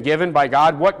we've been given by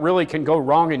God, what really can go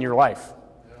wrong in your life?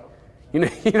 You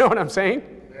know what I'm saying?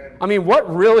 I mean,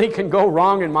 what really can go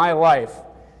wrong in my life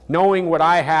knowing what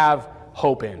I have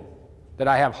hope in? That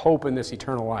I have hope in this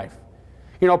eternal life.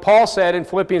 You know, Paul said in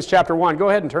Philippians chapter 1, go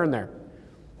ahead and turn there.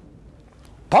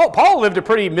 Paul lived a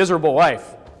pretty miserable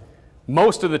life.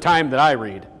 Most of the time that I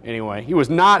read, anyway. He was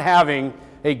not having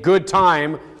a good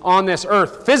time on this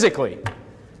earth physically.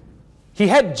 He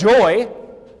had joy.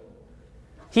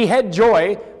 He had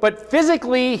joy, but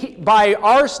physically, by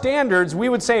our standards, we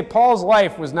would say Paul's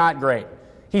life was not great.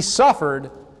 He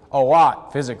suffered a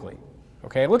lot physically.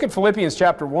 Okay, look at Philippians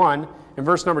chapter 1 and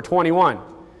verse number 21.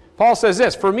 Paul says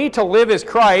this, for me to live is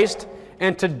Christ,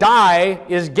 and to die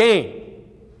is gain.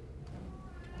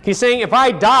 He's saying if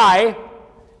I die,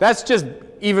 that's just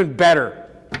even better,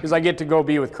 because I get to go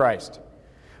be with Christ.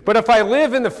 But if I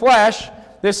live in the flesh,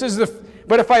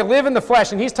 But if I live in the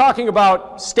flesh, and he's talking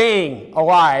about staying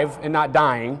alive and not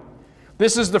dying,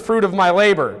 this is the fruit of my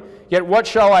labor. Yet what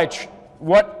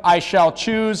I shall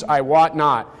choose, I wot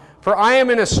not. For I am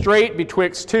in a strait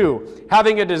betwixt two,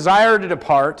 having a desire to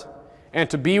depart and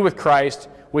to be with Christ,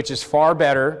 which is far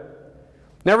better.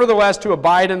 Nevertheless, to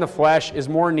abide in the flesh is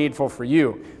more needful for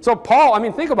you. So Paul, I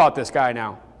mean, think about this guy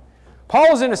now.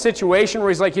 Paul is in a situation where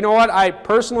he's like, you know what,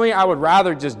 I would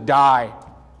rather just die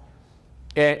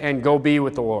and go be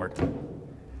with the Lord.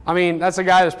 I mean, that's a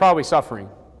guy that's probably suffering,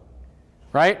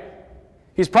 right?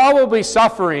 He's probably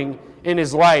suffering in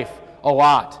his life a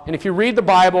lot. And if you read the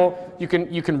Bible, you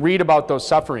can read about those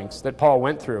sufferings that Paul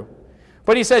went through.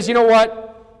 But he says, you know what?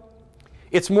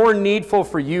 It's more needful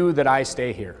for you that I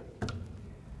stay here.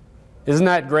 Isn't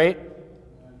that great?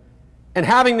 And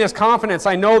having this confidence,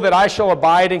 I know that I shall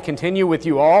abide and continue with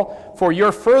you all for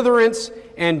your furtherance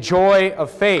and joy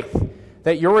of faith,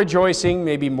 that your rejoicing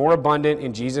may be more abundant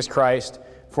in Jesus Christ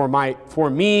for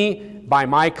me by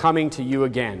my coming to you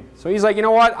again. So he's like, you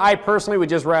know what? I personally would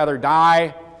just rather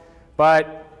die,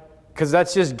 but because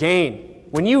that's just gain.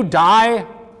 When you die,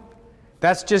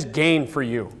 that's just gain for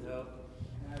you.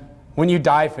 When you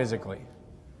die physically.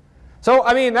 So,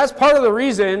 I mean, that's part of the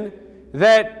reason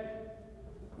that,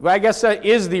 I guess that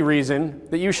is the reason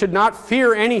that you should not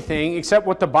fear anything except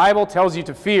what the Bible tells you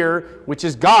to fear, which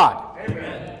is God.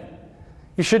 Amen.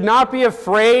 You should not be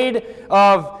afraid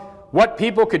of what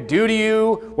people could do to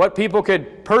you, what people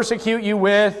could persecute you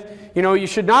with. You know, you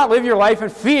should not live your life in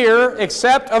fear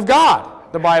except of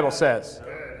God, the Bible says.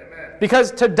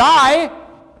 Because to die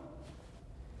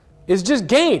is just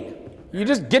gain. You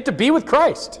just get to be with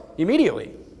Christ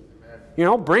immediately. You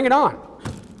know, bring it on.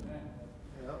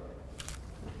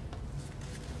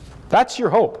 That's your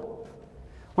hope.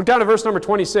 Look down to verse number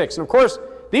 26. And of course,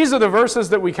 these are the verses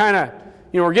that we kind of,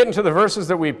 we're getting to the verses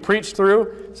that we preached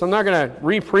through. So I'm not going to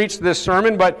re-preach this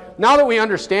sermon. But now that we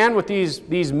understand what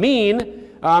these mean,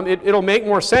 it'll make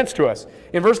more sense to us.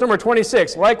 In verse number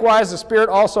 26, likewise the Spirit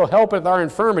also helpeth our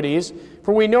infirmities,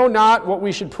 for we know not what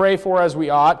we should pray for as we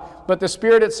ought, but the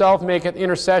Spirit itself maketh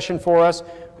intercession for us,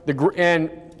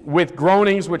 and with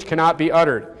groanings which cannot be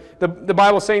uttered. The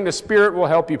Bible is saying the Spirit will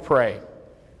help you pray.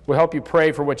 Will help you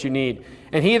pray for what you need.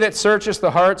 And he that searcheth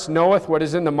the hearts knoweth what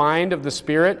is in the mind of the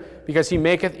Spirit, because he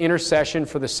maketh intercession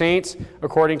for the saints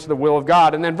according to the will of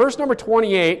God. And then verse number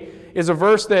 28 is a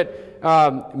verse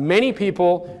that many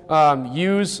people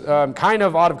use kind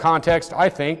of out of context, I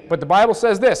think. But the Bible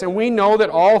says this, and we know that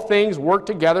all things work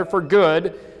together for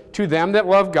good to them that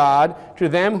love God, to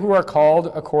them who are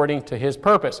called according to his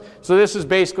purpose. So this is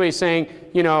basically saying,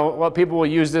 well, people will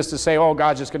use this to say, oh,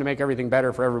 God's just going to make everything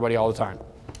better for everybody all the time.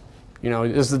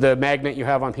 This is the magnet you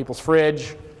have on people's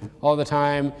fridge all the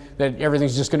time, that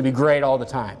everything's just going to be great all the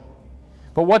time.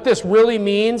 But what this really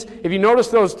means, if you notice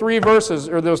those three verses,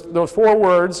 or those four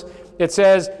words, it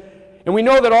says, and we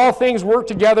know that all things work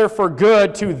together for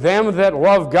good to them that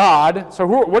love God. So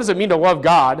what does it mean to love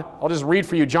God? I'll just read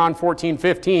for you John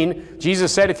 14:15.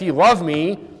 Jesus said, if you love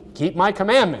me, keep my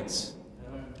commandments.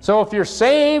 So if you're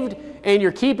saved and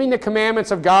you're keeping the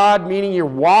commandments of God, meaning you're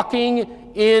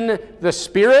walking in the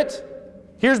Spirit,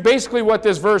 here's basically what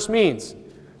this verse means.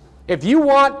 If you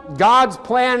want God's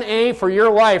plan A for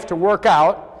your life to work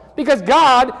out, because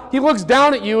God, he looks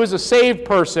down at you as a saved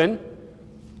person,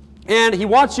 and he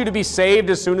wants you to be saved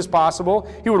as soon as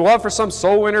possible. He would love for some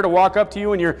soul winner to walk up to you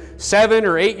when you're 7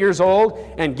 or 8 years old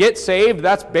and get saved.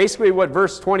 That's basically what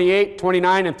verse 28,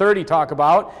 29, and 30 talk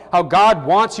about, how God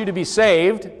wants you to be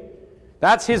saved.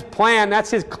 That's his plan. That's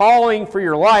his calling for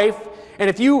your life. And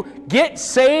if you get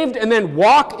saved and then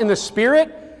walk in the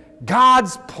Spirit,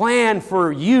 God's plan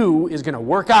for you is going to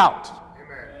work out.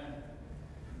 Amen.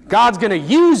 God's going to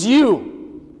use you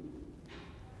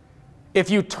if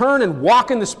you turn and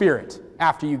walk in the Spirit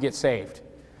after you get saved.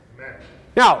 Amen.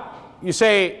 Now, you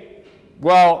say,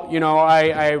 well,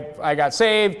 I got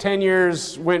saved, 10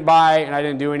 years went by, and I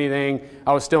didn't do anything.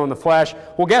 I was still in the flesh.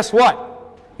 Well, guess what?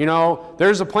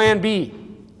 There's a plan B,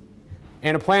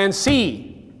 and a plan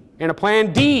C, and a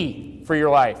plan D for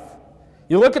your life.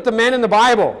 You look at the men in the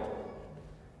Bible.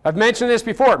 I've mentioned this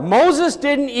before. Moses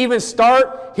didn't even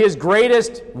start his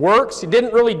greatest works. He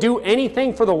didn't really do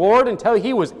anything for the Lord until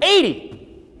he was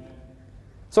 80.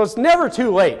 So it's never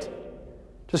too late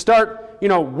to start,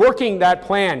 working that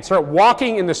plan. Start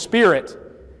walking in the Spirit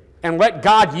and let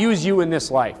God use you in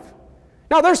this life.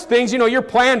 Now there's things, your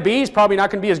plan B is probably not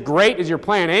going to be as great as your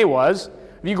plan A was.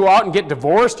 If you go out and get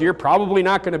divorced, you're probably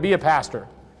not going to be a pastor.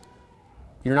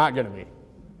 You're not going to be.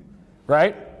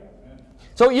 Right?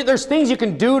 So there's things you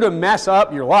can do to mess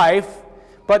up your life,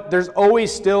 but there's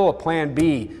always still a plan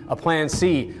B, a plan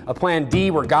C, a plan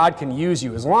D where God can use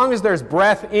you. As long as there's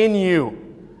breath in you,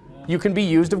 you can be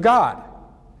used of God.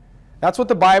 That's what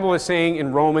the Bible is saying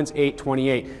in Romans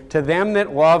 8:28. To them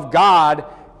that love God,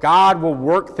 God will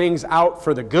work things out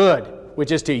for the good,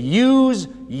 which is to use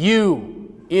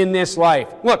you in this life.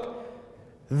 Look,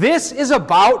 this is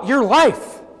about your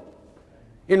life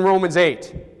in Romans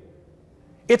 8.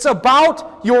 It's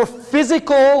about your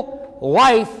physical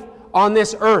life on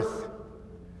this earth.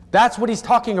 That's what he's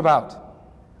talking about.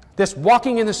 This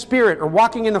walking in the Spirit or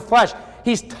walking in the flesh.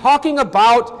 He's talking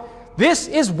about this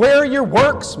is where your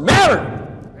works matter.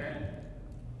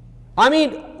 I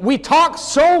mean, we talk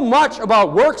so much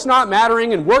about works not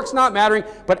mattering and works not mattering,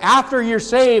 but after you're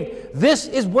saved, this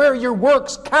is where your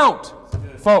works count,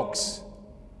 folks.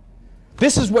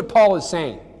 This is what Paul is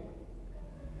saying.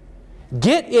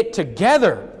 Get it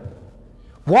together.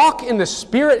 Walk in the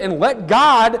Spirit and let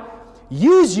God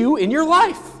use you in your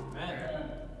life.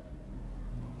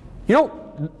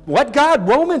 Amen. Let God,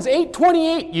 Romans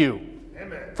 8:28 you.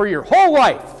 Amen. For your whole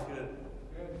life.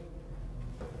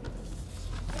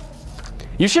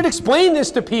 You should explain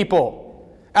this to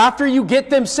people after you get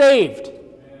them saved.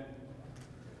 Amen.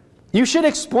 You should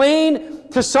explain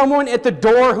to someone at the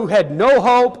door who had no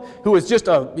hope, who was just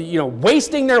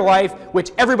wasting their life,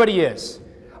 which everybody is.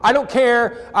 I don't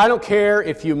care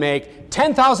if you make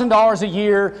 $10,000 a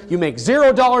year, you make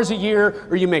 $0 a year,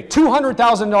 or you make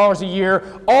 $200,000 a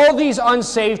year. All these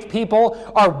unsaved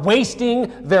people are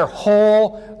wasting their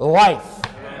whole life.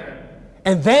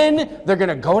 And then they're going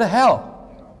to go to hell.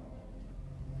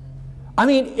 I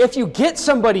mean, if you get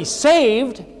somebody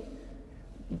saved,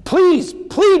 please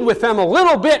plead with them a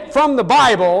little bit from the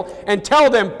Bible and tell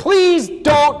them, please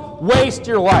don't waste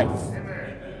your life.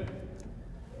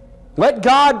 Let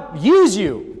God use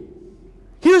you.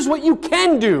 Here's what you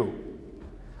can do.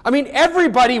 I mean,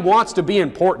 everybody wants to be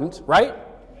important, right?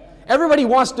 Everybody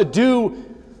wants to do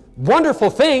wonderful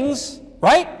things,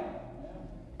 right?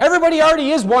 Everybody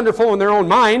already is wonderful in their own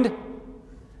mind.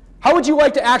 How would you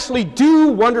like to actually do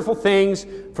wonderful things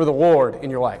for the Lord in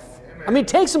your life? I mean,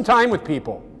 take some time with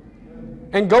people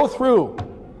and go through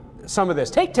some of this.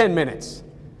 Take 10 minutes.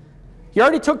 You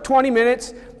already took 20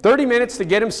 minutes, 30 minutes to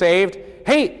get them saved.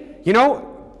 Hey, you know,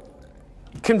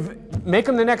 make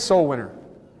them the next soul winner.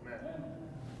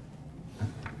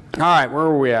 All right, where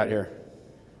were we at here?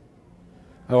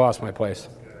 I lost my place.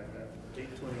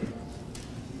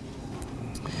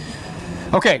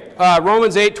 Okay,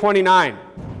 Romans 8:29.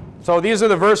 So these are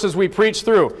the verses we preach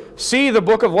through. See the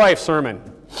Book of Life sermon.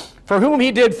 For whom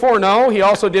he did foreknow, he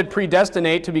also did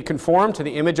predestinate to be conformed to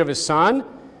the image of his Son,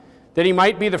 that he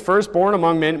might be the firstborn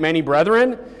among many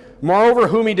brethren. Moreover,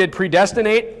 whom he did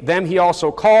predestinate, them he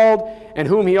also called, and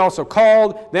whom he also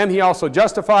called, them he also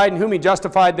justified, and whom he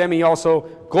justified, them he also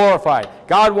glorified.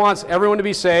 God wants everyone to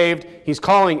be saved. He's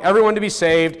calling everyone to be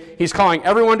saved. He's calling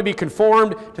everyone to be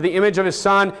conformed to the image of his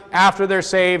Son after they're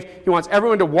saved. He wants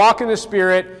everyone to walk in the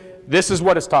Spirit. This is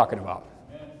what it's talking about.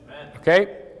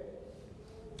 Okay?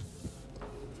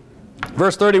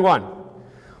 Verse 31.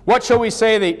 What shall we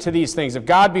say to these things? If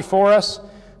God be for us,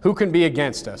 who can be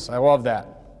against us? I love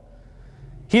that.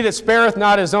 He that spareth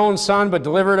not his own Son, but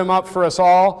delivered him up for us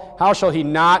all, how shall he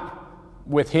not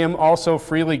with him also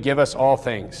freely give us all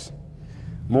things?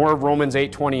 More of Romans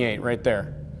 8:28 right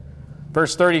there.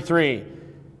 Verse 33.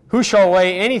 Who shall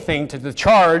lay anything to the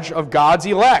charge of God's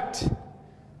elect?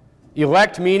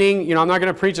 Elect meaning, I'm not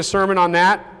going to preach a sermon on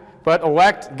that, but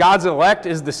elect, God's elect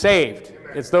is the saved.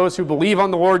 It's those who believe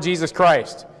on the Lord Jesus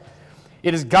Christ.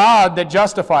 It is God that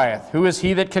justifieth. Who is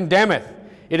he that condemneth?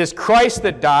 It is Christ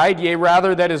that died, yea,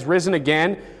 rather that is risen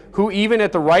again, who even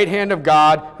at the right hand of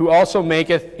God, who also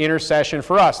maketh intercession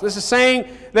for us. This is saying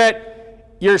that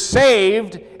you're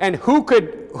saved, and who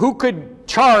could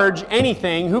charge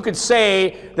anything, who could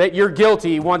say that you're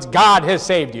guilty once God has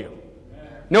saved you?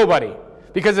 Nobody.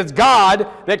 Because it's God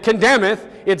that condemneth,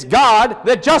 it's God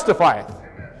that justifieth.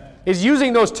 He's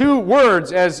using those two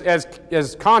words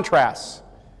as contrasts.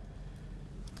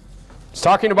 It's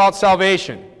talking about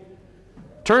salvation.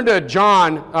 Turn to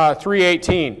John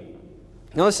 3:18.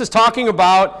 Now this is talking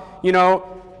about, no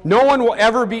one will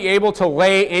ever be able to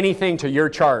lay anything to your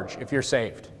charge if you're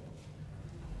saved.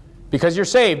 Because you're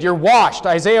saved, you're washed.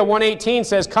 Isaiah 1:18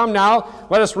 says, Come now,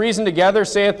 let us reason together,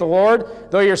 saith the Lord.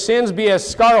 Though your sins be as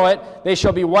scarlet, they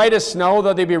shall be white as snow.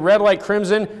 Though they be red like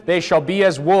crimson, they shall be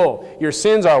as wool. Your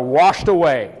sins are washed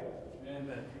away.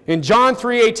 Amen. In John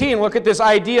 3:18, look at this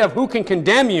idea of who can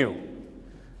condemn you.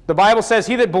 The Bible says,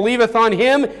 He that believeth on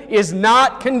him is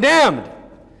not condemned.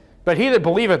 But he that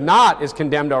believeth not is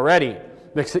condemned already.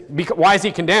 Why is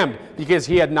he condemned? Because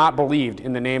he had not believed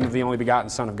in the name of the only begotten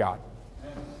Son of God.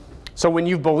 So when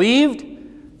you've believed,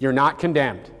 you're not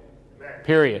condemned.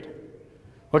 Period.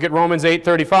 Look at Romans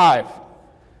 8:35.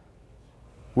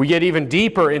 We get even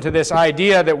deeper into this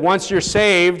idea that once you're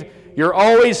saved, you're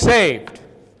always saved.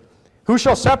 Who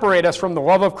shall separate us from the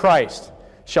love of Christ?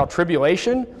 Shall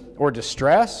tribulation, or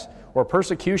distress, or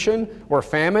persecution, or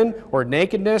famine, or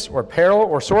nakedness, or peril,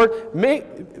 or sword?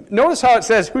 Notice how it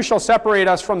says, who shall separate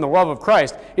us from the love of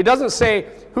Christ? It doesn't say,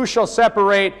 who shall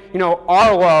separate,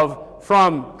 our love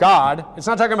from God. It's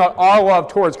not talking about our love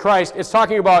towards Christ. It's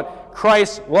talking about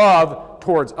Christ's love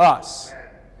towards us.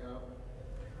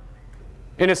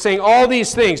 And it's saying all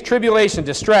these things, tribulation,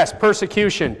 distress,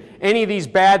 persecution, any of these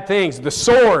bad things, the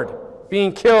sword,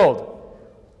 being killed.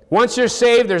 Once you're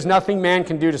saved, there's nothing man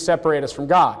can do to separate us from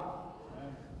God.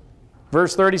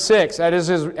 Verse 36, as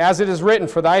it is written,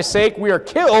 for thy sake we are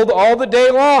killed all the day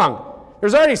long.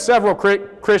 There's already several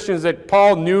Christians that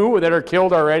Paul knew that are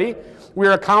killed already. We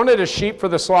are accounted as sheep for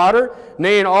the slaughter.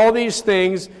 Nay, in all these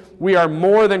things we are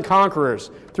more than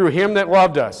conquerors, through him that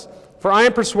loved us. For I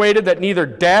am persuaded that neither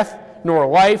death, nor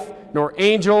life, nor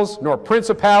angels, nor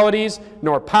principalities,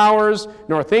 nor powers,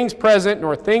 nor things present,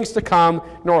 nor things to come,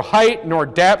 nor height, nor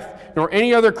depth, nor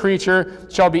any other creature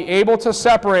shall be able to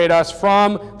separate us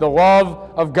from the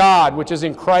love of God, which is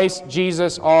in Christ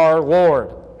Jesus our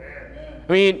Lord.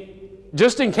 I mean,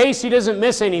 just in case he doesn't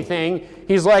miss anything,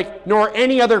 he's like, nor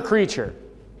any other creature.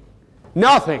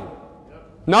 Nothing.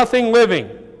 Nothing living.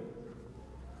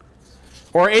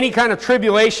 Or any kind of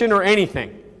tribulation or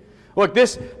anything. Look,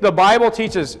 the Bible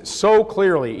teaches so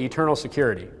clearly eternal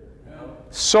security.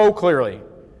 So clearly.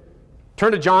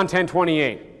 Turn to John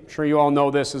 10:28. I'm sure you all know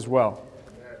this as well.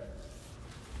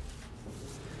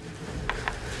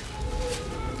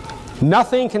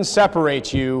 Nothing can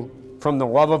separate you from the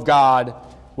love of God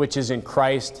which is in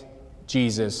Christ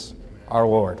Jesus our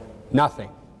Lord. Nothing.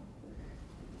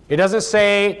 It doesn't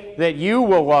say that you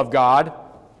will love God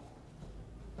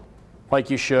like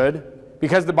you should,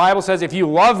 because the Bible says if you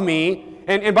love me,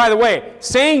 and by the way,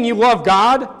 saying you love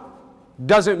God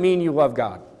doesn't mean you love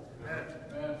God.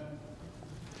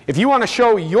 If you want to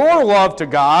show your love to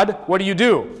God, what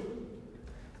do?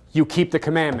 You keep the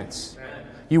commandments.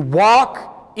 You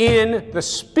walk in the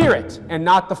Spirit and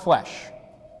not the flesh.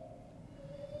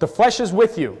 The flesh is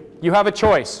with you. You have a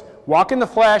choice. Walk in the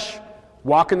flesh,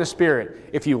 walk in the Spirit.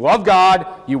 If you love God,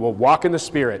 you will walk in the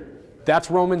Spirit. That's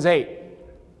Romans 8.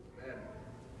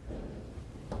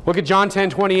 Look at John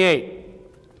 10:28.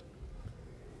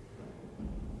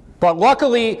 But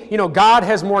luckily, God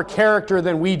has more character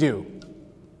than we do.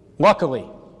 Luckily.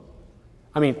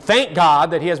 I mean, thank God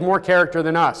that He has more character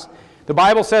than us. The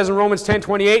Bible says in Romans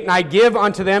 10:28, and I give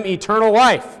unto them eternal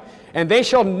life, and they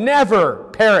shall never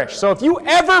perish. So if you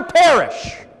ever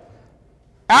perish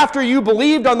after you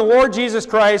believed on the Lord Jesus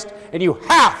Christ and you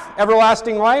have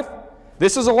everlasting life,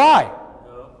 this is a lie.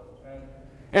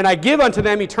 And I give unto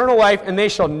them eternal life, and they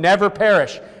shall never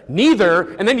perish.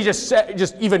 Neither, and then you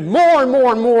just even more and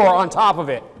more and more on top of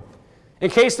it. In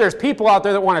case there's people out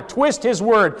there that want to twist His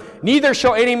word, neither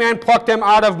shall any man pluck them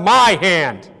out of my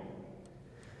hand.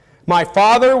 My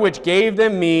Father which gave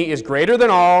them me is greater than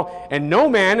all, and no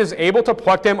man is able to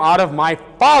pluck them out of my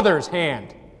Father's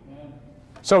hand.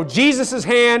 So Jesus'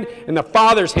 hand and the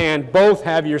Father's hand both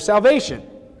have your salvation.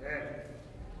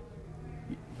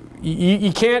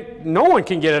 You can't, no one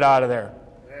can get it out of there.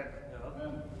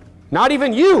 Not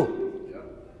even you.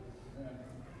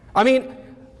 I mean,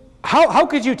 how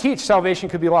could you teach salvation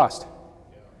could be lost?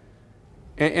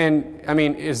 And I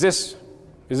mean, is this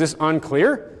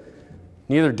unclear?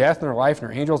 Neither death, nor life,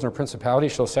 nor angels, nor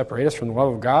principalities shall separate us from the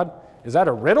love of God. Is that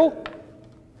a riddle?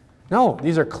 No,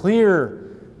 these are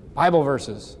clear Bible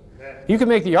verses. You can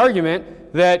make the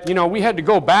argument that, we had to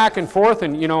go back and forth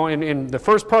and, in the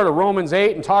first part of Romans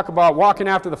 8 and talk about walking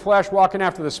after the flesh, walking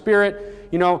after the Spirit,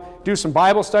 do some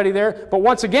Bible study there. But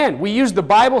once again, we use the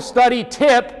Bible study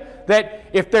tip that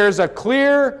if there's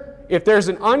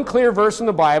an unclear verse in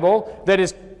the Bible that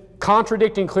is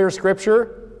contradicting clear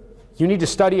Scripture, you need to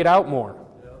study it out more.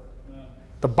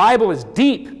 The Bible is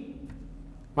deep,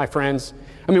 my friends.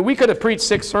 I mean, we could have preached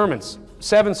 6 sermons,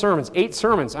 7 sermons, 8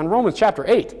 sermons on Romans chapter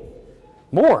 8.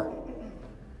 More.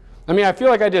 I mean, I feel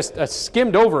like I just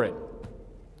skimmed over it.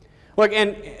 Look,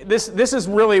 and this is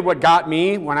really what got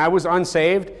me when I was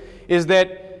unsaved, is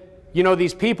that,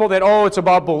 these people that, it's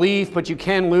about belief, but you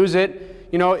can lose it,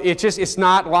 it's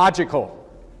not logical.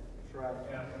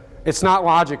 It's not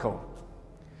logical.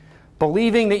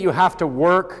 Believing that you have to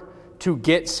work to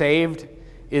get saved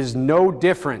is no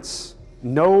different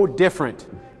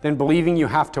than believing you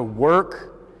have to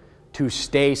work to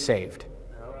stay saved.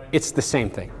 It's the same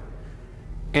thing.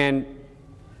 And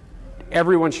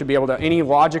everyone should be able to, any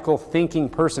logical thinking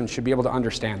person should be able to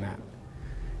understand that.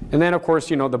 And then, of course,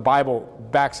 the Bible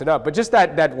backs it up. But just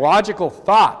that logical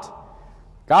thought,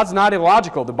 God's not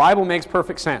illogical. The Bible makes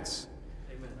perfect sense.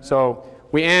 Amen. So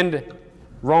we end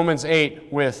Romans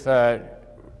 8 with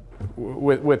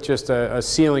just a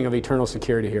ceiling of eternal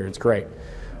security here. It's great.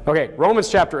 Okay, Romans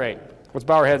chapter 8. Let's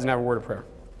bow our heads and have a word of prayer.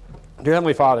 Dear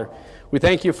Heavenly Father, we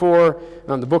thank you for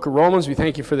the book of Romans. We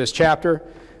thank you for this chapter.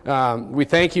 We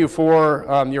thank you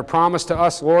for your promise to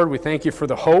us, Lord. We thank you for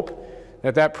the hope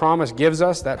that promise gives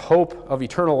us, that hope of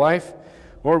eternal life.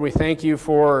 Lord, we thank you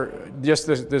for just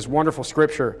this wonderful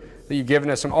Scripture that you've given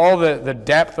us and all the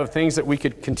depth of things that we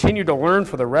could continue to learn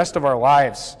for the rest of our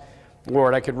lives.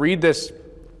 Lord, I could read this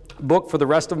book for the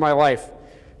rest of my life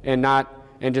and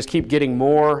just keep getting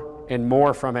more and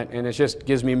more from it, and it just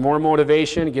gives me more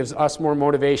motivation. It gives us more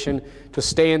motivation to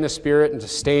stay in the Spirit and to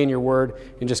stay in your Word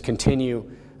and just continue,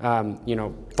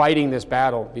 fighting this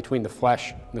battle between the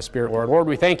flesh and the Spirit, Lord. Lord,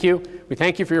 we thank you. We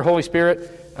thank you for your Holy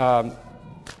Spirit.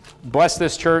 Bless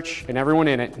this church and everyone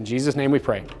in it. In Jesus' name we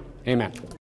pray. Amen.